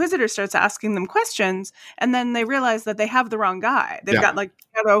 the Inquisitor starts asking them questions, and then they realize that they have the wrong guy. They've got like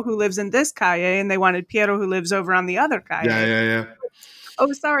Piero who lives in this calle, and they wanted Piero who lives over on the other calle. Yeah.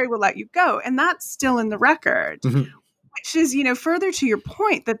 Oh, sorry, we'll let you go. And that's still in the record, which is, further to your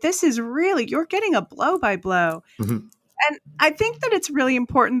point that this is really, you're getting a blow by blow. And I think that it's really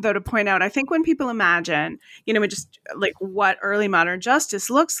important, though, to point out, I think when people imagine, just like what early modern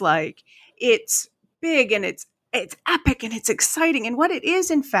justice looks like, it's big and it's epic and it's exciting. And what it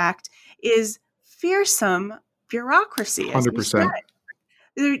is, in fact, is fearsome bureaucracy, as you said.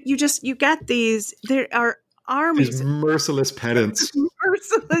 100%. You get these, there are armies, these merciless pedants,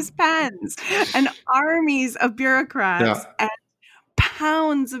 merciless pens, and armies of bureaucrats and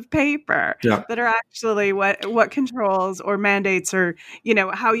pounds of paper that are actually what controls or mandates, or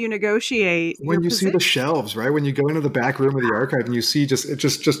how you negotiate. When you see the shelves, right? When you go into the back room of the archive and you see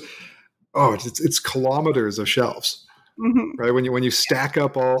it's kilometers of shelves. Mm-hmm. Right, when you stack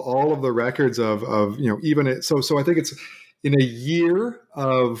up all of the records of even it, so I think it's in a year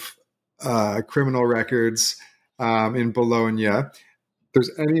of criminal records in Bologna,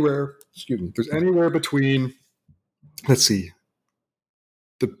 there's anywhere between, let's see,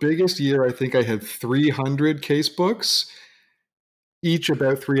 the biggest year I think I had 300 case books, each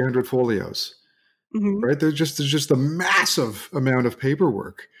about 300 folios. Mm-hmm. Right, there's just a massive amount of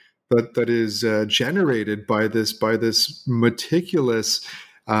paperwork that is generated by this meticulous,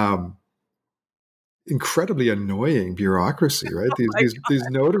 incredibly annoying bureaucracy, right? These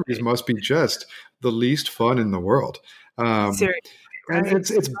notaries must be just the least fun in the world. Seriously, right? And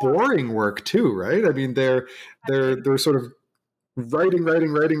it's boring work too, right? I mean, they're sort of writing,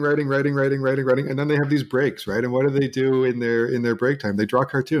 and then they have these breaks, right? And what do they do in their break time? They draw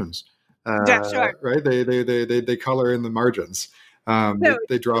cartoons. Sure. Right? They color in the margins.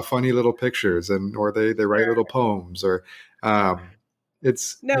 They draw funny little pictures, or they write little poems, or in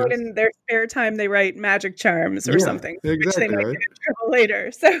their spare time they write magic charms or something, exactly, which they might right? get in trouble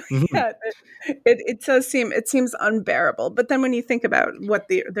later. So it seems unbearable. But then when you think about what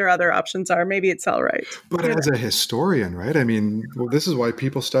their other options are, maybe it's all right. But as a historian, right? I mean, this is why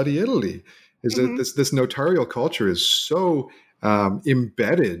people study Italy. Is that this notarial culture is so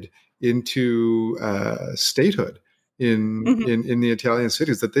embedded into statehood in the Italian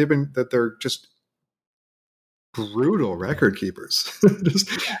cities that they're just brutal record keepers, just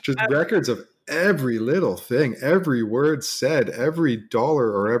records of every little thing, every word said, every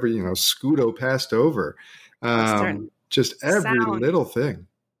dollar or every scudo passed over, just every little thing.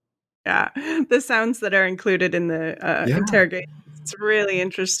 Yeah, the sounds that are included in the interrogation. It's really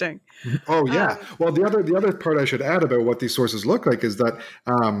interesting. Oh yeah. Well, the other part I should add about what these sources look like is that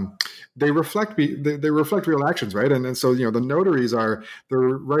they reflect real actions, right? And so the notaries they're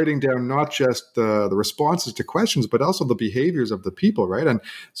writing down not just the responses to questions, but also the behaviors of the people, right? And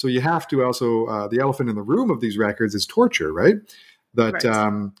so you have to also the elephant in the room of these records is torture, right? That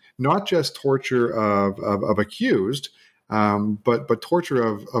not just torture of accused, but torture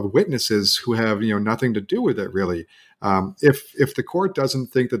of witnesses who have nothing to do with it really. If the court doesn't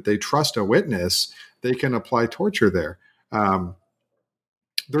think that they trust a witness, they can apply torture there.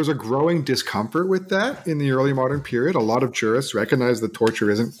 There's a growing discomfort with that in the early modern period. A lot of jurists recognize that torture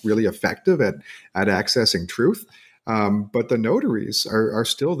isn't really effective at accessing truth, but the notaries are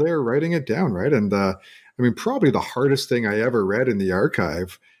still there writing it down, right? And probably the hardest thing I ever read in the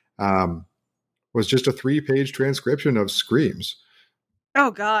archive was just a 3-page transcription of screams. Oh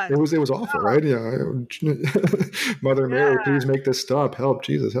God! It was awful, right? Mother Mary, please make this stop. Help,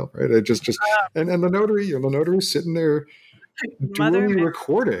 Jesus, help! Right? It just and the notary's sitting there duly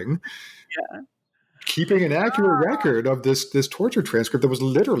recording, keeping an accurate record of this torture transcript that was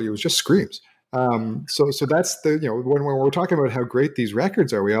literally, it was just screams. So that's when we're talking about how great these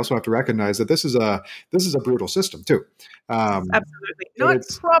records are, we also have to recognize that this is a brutal system too. Absolutely, not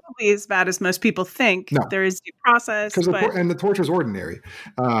probably as bad as most people think. No. There is due process, and the torture is ordinary.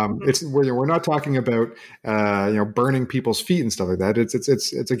 It's we're not talking about burning people's feet and stuff like that.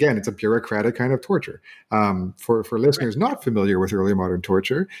 It's again, it's a bureaucratic kind of torture. For listeners not familiar with early modern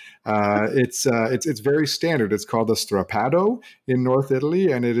torture, it's very standard. It's called the strappado in North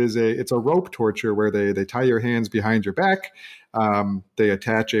Italy, and it's a rope torture where they tie your hands behind your back. They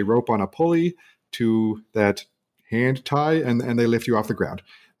attach a rope on a pulley to that hand tie, and they lift you off the ground.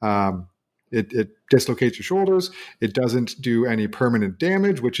 It dislocates your shoulders. It doesn't do any permanent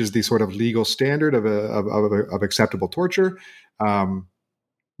damage, which is the sort of legal standard of acceptable torture.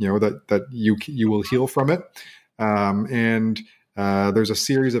 That you will heal from it. And there's a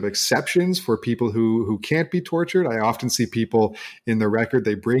series of exceptions for people who can't be tortured. I often see people in the record,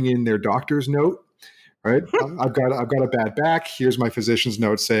 they bring in their doctor's note, right? I've got a bad back. Here's my physician's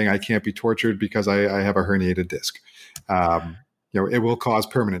note saying I can't be tortured because I have a herniated disc. It will cause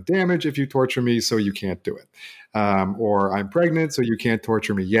permanent damage if you torture me, so you can't do it. Or I'm pregnant, so you can't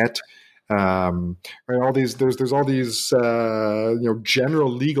torture me yet. Right? All these there's all these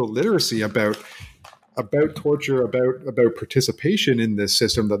general legal literacy about torture, about participation in this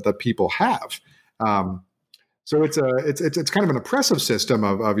system that people have. So it's kind of an oppressive system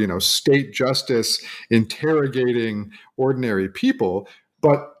of state justice interrogating ordinary people,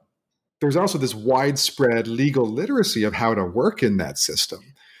 but there's also this widespread legal literacy of how to work in that system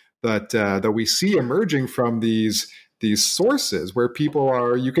that we see emerging from these sources where people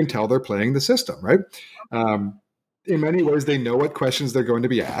are, you can tell they're playing the system, right? In many ways, they know what questions they're going to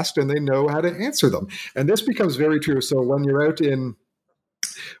be asked and they know how to answer them. And this becomes very true. So when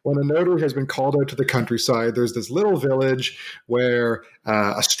a notary has been called out to the countryside, there's this little village where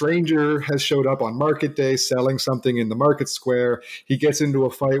a stranger has showed up on market day selling something in the market square. He gets into a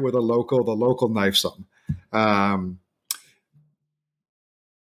fight with the local knifes him.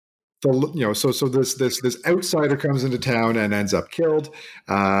 So this outsider comes into town and ends up killed,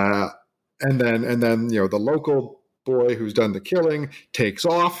 and then the local boy who's done the killing takes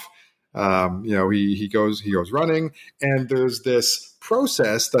off. He goes running, and there's this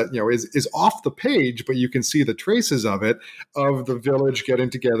process that is off the page, but you can see the traces of it, of the village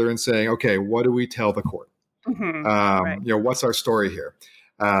getting together and saying, okay, what do we tell the court? Mm-hmm. Right. What's our story here?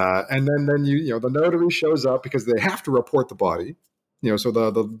 And then the notary shows up because they have to report the body. So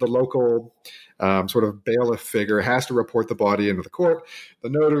the local sort of bailiff figure has to report the body into the court. The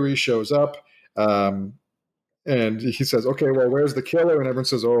notary shows up, and he says, okay, well, where's the killer? And everyone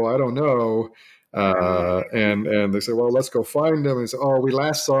says, oh, I don't know. And they say, well, let's go find him. And he says, oh, we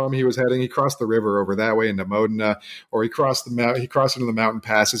last saw him. He crossed the river over that way into Modena, or he crossed into the mountain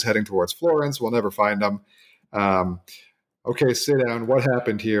passes heading towards Florence. We'll never find him. Okay, sit down. What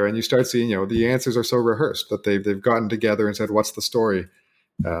happened here? And you start seeing, the answers are so rehearsed that they've gotten together and said, what's the story?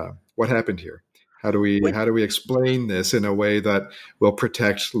 What happened here? How do we explain this in a way that will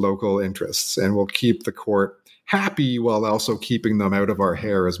protect local interests and will keep the court happy while also keeping them out of our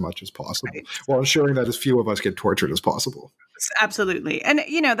hair as much as possible, right, while ensuring that as few of us get tortured as possible? Absolutely. And,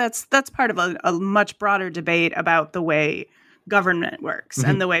 that's part of a much broader debate about the way government works, mm-hmm,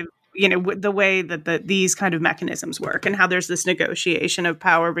 and the way the way that these kind of mechanisms work, and how there's this negotiation of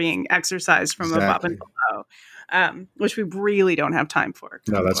power being exercised from above and below, which we really don't have time for.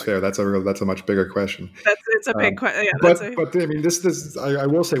 No, that's fair. That's a much bigger question. It's a big question. Yeah, but I mean, I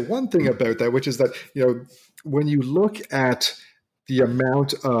will say one thing about that, which is that, when you look at the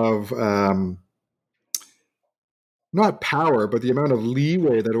amount of not power, but the amount of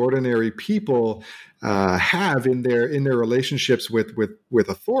leeway that ordinary people have in their relationships with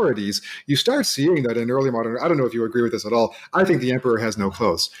authorities, you start seeing that in early modern. I don't know if you agree with this at all. I think the emperor has no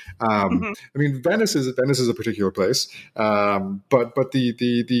clothes. Mm-hmm. I mean, Venice is a particular place, but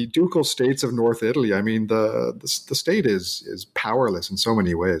the ducal states of North Italy. I mean, the state is powerless in so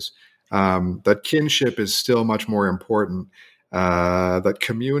many ways. That kinship is still much more important. That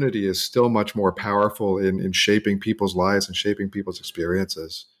community is still much more powerful in shaping people's lives and shaping people's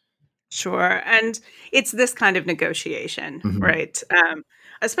experiences. Sure. And it's this kind of negotiation, mm-hmm, right?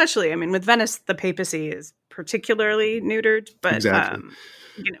 Especially, I mean, with Venice, the papacy is particularly neutered, but, exactly.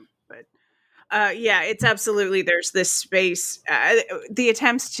 It's absolutely, there's this space, the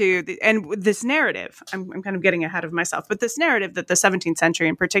attempts and this narrative, I'm kind of getting ahead of myself, but this narrative that the 17th century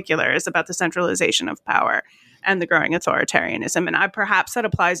in particular is about the centralization of power and the growing authoritarianism. And perhaps that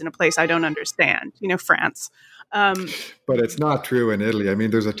applies in a place I don't understand, France. But it's not true in Italy. I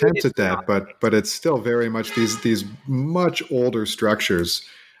mean, there's attempts at that, but it's still very much these much older structures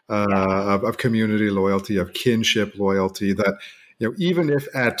of community loyalty, of kinship loyalty that, even if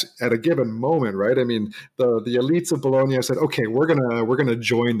at a given moment, right? I mean, the elites of Bologna said, okay, we're gonna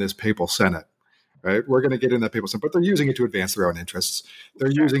join this papal senate, right? We're going to get in that papal senate, but they're using it to advance their own interests.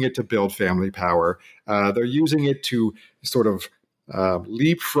 They're using it to build family power. They're using it to sort of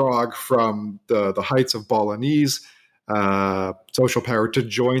leapfrog from the heights of Bolognese social power to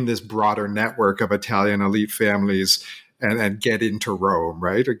join this broader network of Italian elite families and get into Rome,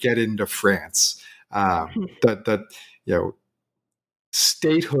 right? Or get into France.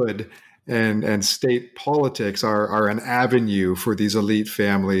 Statehood and state politics are an avenue for these elite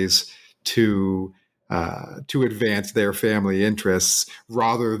families to advance their family interests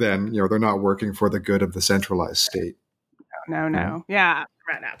rather than, they're not working for the good of the centralized state. No. Yeah,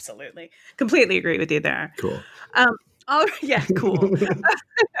 right. Absolutely. Completely agree with you there. Cool. Cool.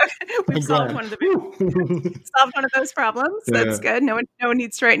 We've solved one of those problems. Yeah. That's good. No one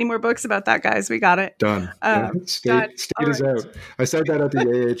needs to write any more books about that, guys. We got it. Done. State is out. I said that at the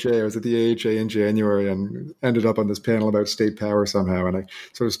AHA. I was at the AHA in January and ended up on this panel about state power somehow. And I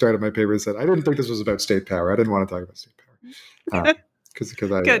sort of started my paper and said, I didn't think this was about state power. I didn't want to talk about state power.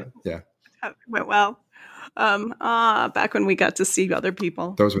 Because I, good. Yeah. Went well. Back when we got to see other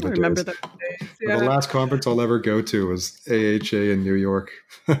people. Those were the remember days. Those days. Yeah. The last conference I'll ever go to was AHA in New York.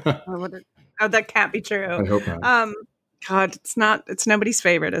 Oh, that can't be true. I hope not. God, it's nobody's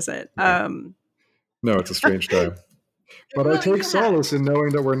favorite, is it? No, it's a strange time. But I Well, take yeah. solace in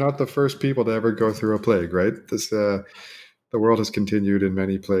knowing that we're not the first people to ever go through a plague, right? The world has continued in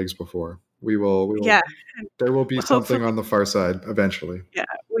many plagues before. We will. Yeah. There will be Hopefully, something on the far side eventually. yeah,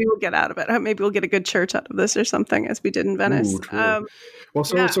 we will get out of it. Maybe we'll get a good church out of this or something, as we did in Venice. Ooh, true. Well,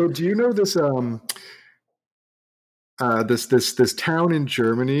 yeah. so do you know this this town in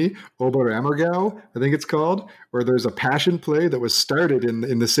Germany, Oberammergau, I think it's called, where there's a passion play that was started in the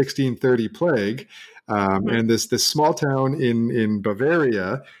 1630 plague, and this small town in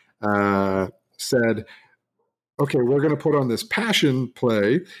Bavaria said, okay, we're going to put on this passion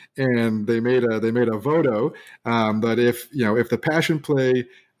play, and they made a voto that if the passion play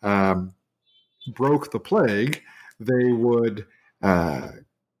broke the plague, they would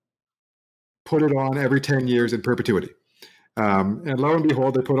put it on every 10 years in perpetuity. And lo and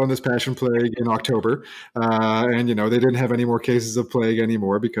behold, they put on this passion plague in October, and they didn't have any more cases of plague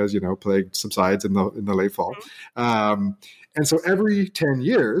anymore because plague subsides in the late fall. And so every 10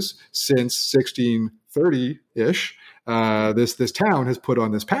 years since 1630-ish, this town has put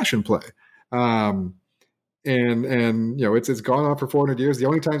on this passion play. And it's gone on for 400 years. The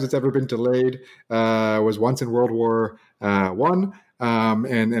only times it's ever been delayed was once in World War One,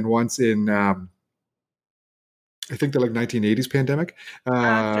 and once in I think the 1980s pandemic.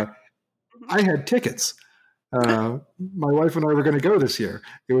 I had tickets. My wife and I were going to go this year.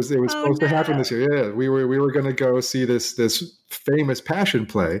 It was supposed to happen this year. Yeah, we were going to go see this famous passion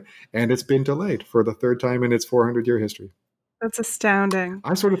play, and it's been delayed for the third time in its 400-year history. That's astounding.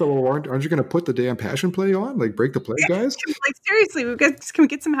 I sort of thought, well, aren't you going to put the damn passion play on? Like, break the play, guys? Like, seriously, can we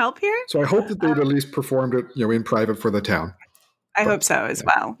get some help here? So I hope that they've at least performed it, in private for the town. I hope so as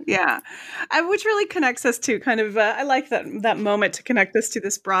well. Yeah. Which really connects us to kind of, I like that moment to connect us to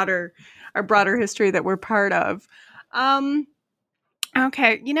this broader history that we're part of.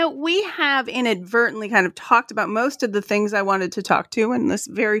 Okay. We have inadvertently kind of talked about most of the things I wanted to talk to in this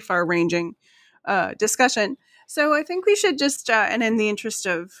very far ranging discussion. So I think we should just, and in the interest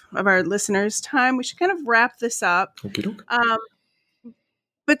of our listeners' time, we should kind of wrap this up. Okay.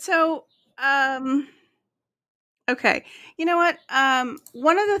 But so, okay. You know what?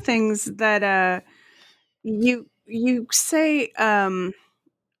 One of the things that you say,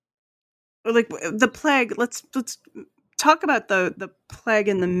 like the plague. Let's talk about the plague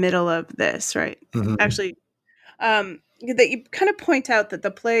in the middle of this, right? Mm-hmm. Actually, that you kind of point out that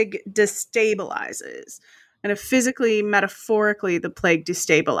the plague destabilizes. And physically, metaphorically, the plague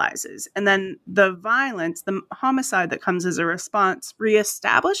destabilizes. And then the violence, the homicide that comes as a response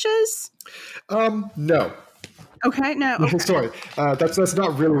reestablishes? No. Okay, no. Okay. Sorry, that's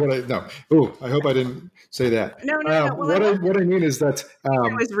not really what I. No. Ooh, I hope I didn't say that. No. Well, what I mean is that I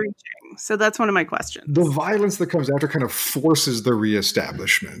was reaching, so that's one of my questions. The violence that comes after kind of forces the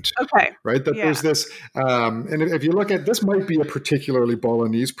reestablishment. Okay, right. That there's this, and if you look at this, might be a particularly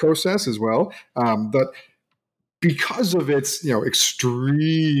Bolognese process as well. That because of its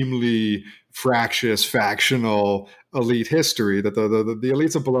extremely fractious factional elite history that the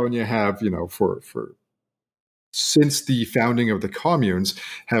elites of Bologna have for since the founding of the communes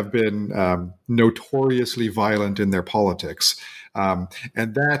have been notoriously violent in their politics. And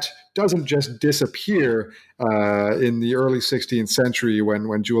that doesn't just disappear in the early 16th century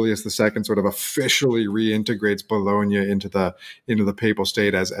when Julius II sort of officially reintegrates Bologna into the papal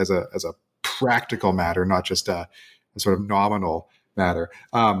state as a practical matter, not just a sort of nominal matter.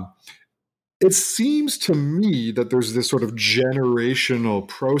 It seems to me that there's this sort of generational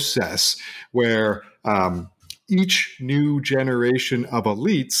process where each new generation of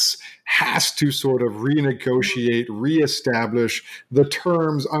elites has to sort of renegotiate, reestablish the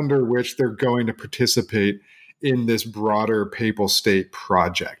terms under which they're going to participate in this broader papal state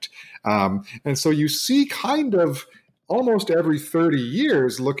project. And so you see kind of almost every 30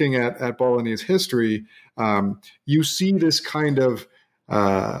 years, looking at Bolognese history, you see this kind of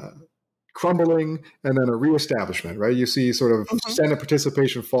crumbling and then a reestablishment, right? You see sort of Senate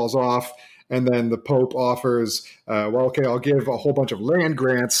participation falls off, and then the Pope offers, I'll give a whole bunch of land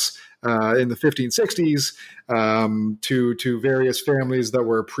grants in the 1560s to various families that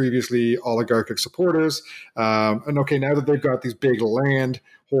were previously oligarchic supporters. And okay, now that they've got these big land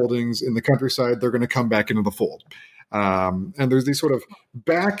holdings in the countryside, they're going to come back into the fold. And there's these sort of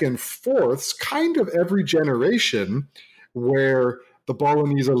back and forths kind of every generation where the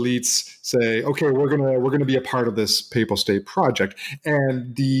Bolognese elites say, okay, we're gonna be a part of this papal state project.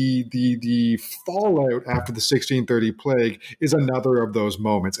 And the fallout after the 1630 plague is another of those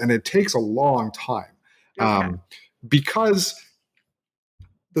moments. And it takes a long time because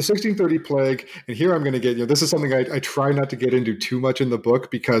the 1630 plague, and here I'm going to get, this is something I try not to get into too much in the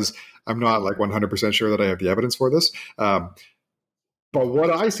book because I'm not like 100% sure that I have the evidence for this. But what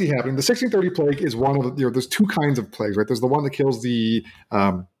I see happening, the 1630 plague is one of the, there's two kinds of plagues, right? There's the one that kills the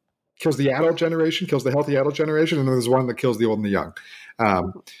adult generation, kills the healthy adult generation, and then there's one that kills the old and the young.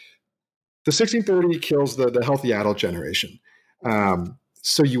 The 1630 kills the healthy adult generation.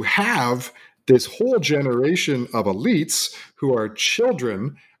 So you have this whole generation of elites who are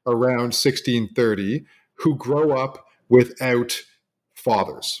children around 1630 who grow up without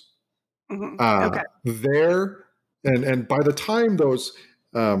fathers. Okay. And by the time those,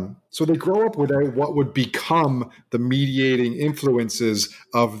 so they grow up without what would become the mediating influences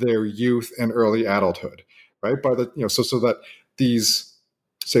of their youth and early adulthood, right? By the, so that these,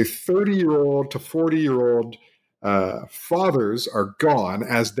 say, 30-year-old to 40-year-old fathers are gone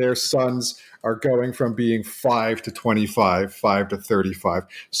as their sons are going from being 5 to 25, 5 to 35.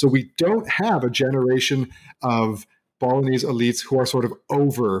 So we don't have a generation of Balinese elites who are sort of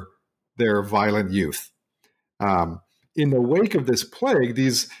over their violent youth. In the wake of this plague,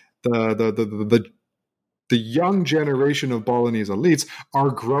 the young generation of Balinese elites are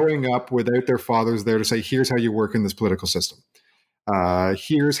growing up without their fathers there to say, here's how you work in this political system.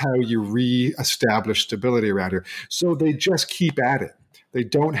 Here's how you re-establish stability around here. So they just keep at it. They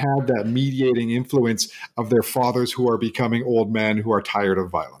don't have that mediating influence of their fathers who are becoming old men who are tired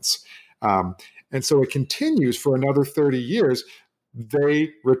of violence. And so it continues for another 30 years.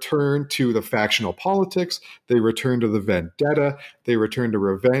 They return to the factional politics. They return to the vendetta. They return to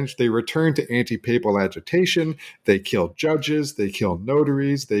revenge. They return to anti-papal agitation. They kill judges. They kill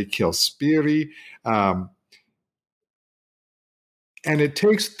notaries. They kill sbirri. And it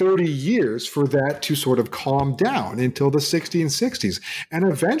takes 30 years for that to sort of calm down until the 1660s. And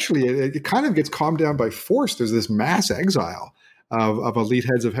eventually it kind of gets calmed down by force. There's this mass exile of elite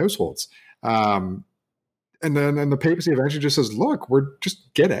heads of households. And then the papacy eventually just says, look, we're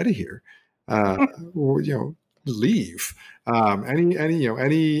just get out of here. Leave.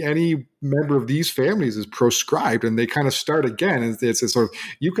 Any member of these families is proscribed, and they kind of start again. And it's sort of,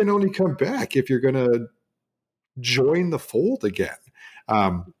 you can only come back if you're going to join the fold again.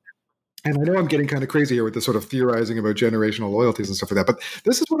 And I know I'm getting kind of crazy here with this sort of theorizing about generational loyalties and stuff like that, but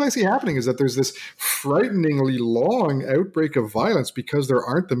this is what I see happening, is that there's this frighteningly long outbreak of violence because there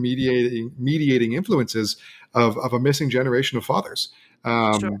aren't the mediating influences of a missing generation of fathers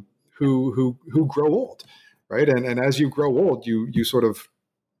who grow old, right? And as you grow old, you sort of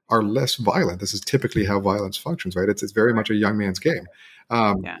are less violent. This is typically how violence functions, right? It's very much a young man's game.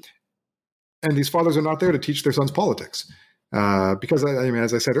 And these fathers are not there to teach their sons politics. Because I mean,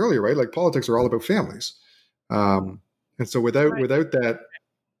 as I said earlier, right, like politics are all about families, and so without that,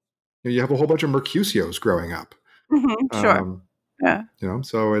 you have a whole bunch of Mercucios growing up.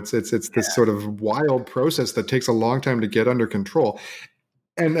 So it's this sort of wild process that takes a long time to get under control,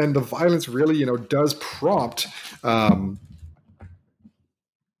 and the violence really, does prompt a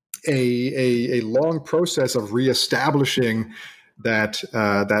long process of reestablishing that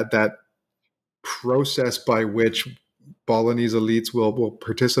process by which Balinese elites will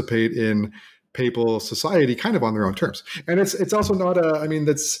participate in papal society kind of on their own terms. And it's also not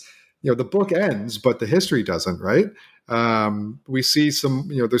that's, the book ends, but the history doesn't, right? We see some,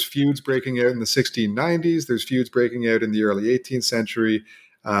 there's feuds breaking out in the 1690s. There's feuds breaking out in the early 18th century.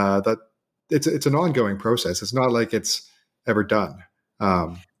 That it's an ongoing process. It's not like it's ever done.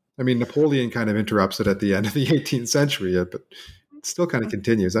 Napoleon kind of interrupts it at the end of the 18th century, but it still kind of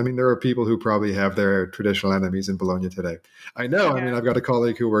continues. There are people who probably have their traditional enemies in Bologna today. I know. I've got a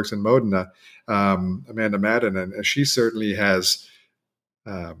colleague who works in Modena, Amanda Madden, and she certainly has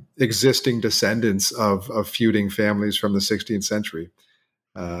existing descendants of feuding families from the 16th century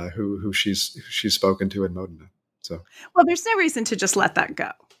who she's spoken to in Modena. So, well, there's no reason to just let that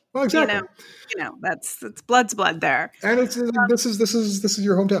go. Well, exactly. That's blood's blood there. And this is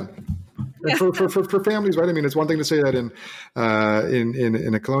your hometown. And for families, right? It's one thing to say that in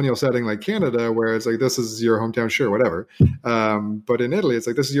a colonial setting like Canada, where it's like, this is your hometown, sure, whatever. But in Italy, it's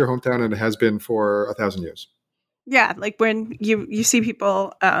like, this is your hometown, and it has been for 1,000 years. Yeah, like when you see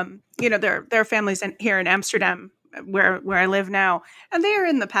people, there are families here in Amsterdam where I live now, and they are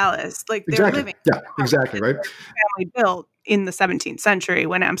in the palace, like they're living. Yeah, exactly, right. Family built in the 17th century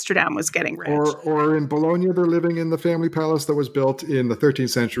when Amsterdam was getting rich. Or in Bologna, they're living in the family palace that was built in the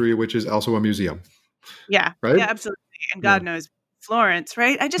 13th century, which is also a museum. Yeah, right. Yeah, absolutely. And God knows Florence,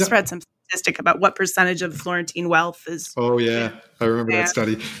 right? I just read some statistic about what percentage of Florentine wealth is. Oh yeah, I remember that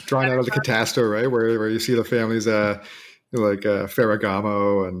study drawn out of the Catasto, right, where you see the families like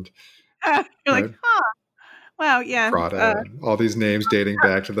Ferragamo and. You're like, Wow, yeah. Prada, all these names dating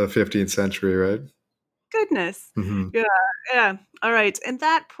back to the 15th century, right? Goodness. Hmm. Yeah, yeah. All right. And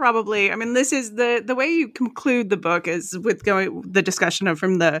that probably, I mean, this is the way you conclude the book is with going the discussion of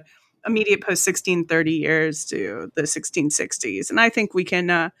from the immediate post 1630 years to the 1660s. And I think we can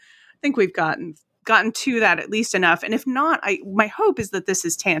I think we've gotten to that at least enough. And if not, my hope is that this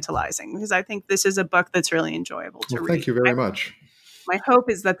is tantalizing because I think this is a book that's really enjoyable to Well, read. thank you very much. My hope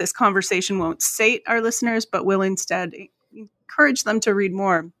is that this conversation won't sate our listeners, but will instead encourage them to read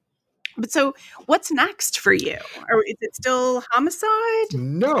more. But so, what's next for you? Or is it still homicide?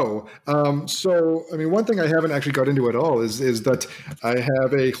 No. So, I mean, one thing I haven't actually got into at all is that I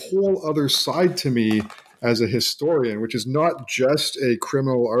have a whole other side to me as a historian, which is not just a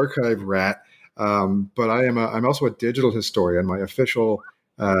criminal archive rat, but I'm also a digital historian. My official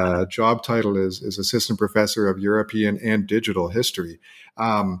job title is assistant professor of European and digital history.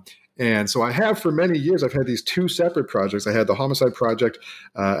 And so I have for many years, I've had these two separate projects. I had the homicide project,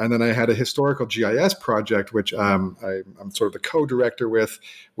 and then I had a historical GIS project, which I'm sort of the co-director with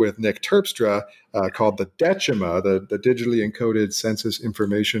Nick Terpstra, called the DECIMA, the Digitally Encoded Census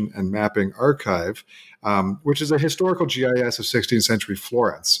Information and Mapping Archive, which is a historical GIS of 16th century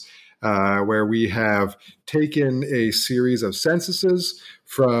Florence. Where we have taken a series of censuses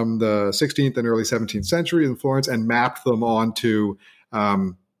from the 16th and early 17th century in Florence and mapped them onto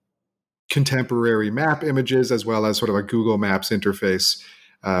contemporary map images, as well as sort of a Google Maps interface.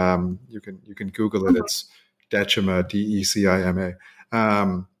 You can Google it. It's DECIMA, DECIMA.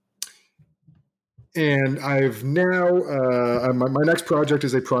 And I've now my next project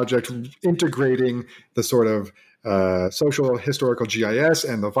is a project integrating the sort of social historical GIS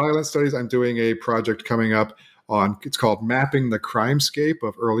and the violence studies. I'm doing a project coming up on, it's called Mapping the Crimescape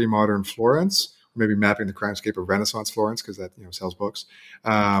of Early Modern Florence, or maybe Mapping the Crimescape of Renaissance Florence, because that sells books.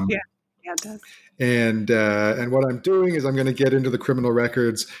 Yeah, it does. And what I'm doing is I'm going to get into the criminal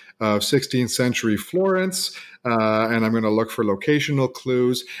records of 16th century Florence, and I'm going to look for locational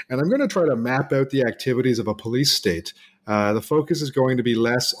clues, and I'm going to try to map out the activities of a police state. The focus is going to be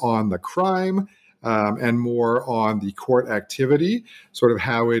less on the crime and more on the court activity, sort of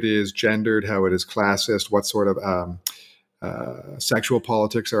how it is gendered, how it is classist, what sort of sexual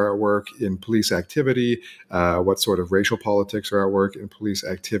politics are at work in police activity, what sort of racial politics are at work in police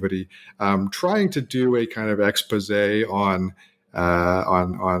activity, trying to do a kind of expose on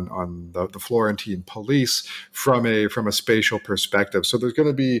the Florentine police from a spatial perspective. So there's going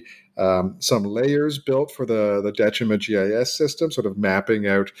to be some layers built for the DECIMA GIS system, sort of mapping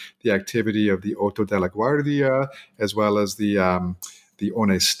out the activity of the Auto della Guardia, as well as the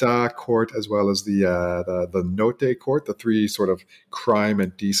Onestà court, as well as the Notte court, the three sort of crime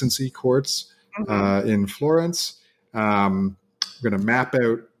and decency courts in Florence. We're going to map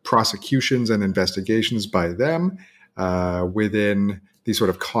out prosecutions and investigations by them within the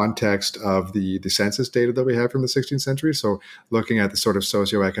sort of context of the census data that we have from the 16th century. So looking at the sort of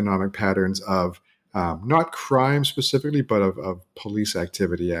socioeconomic patterns of not crime specifically, but of police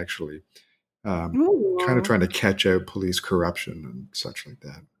activity, actually. Kind of trying to catch out police corruption and such like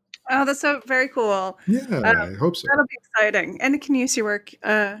that. Oh, that's so very cool. Yeah, I hope so. That'll be exciting. And can use your work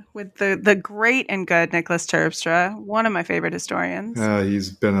with the great and good Nicholas Terpstra, one of my favorite historians.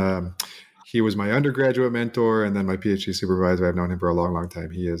 He was my undergraduate mentor and then my PhD supervisor. I've known him for a long, long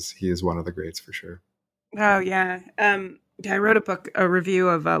time. He is one of the greats for sure. Oh yeah. I wrote a review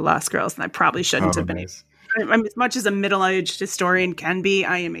of Lost Girls, and I probably shouldn't have been. Nice. As much as a middle-aged historian can be,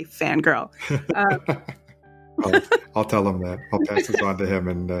 I am a fangirl. I'll tell him that. I'll pass this on to him,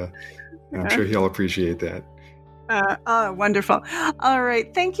 and I'm sure he'll appreciate that. Wonderful. All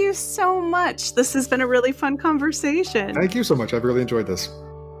right. Thank you so much. This has been a really fun conversation. Thank you so much. I've really enjoyed this.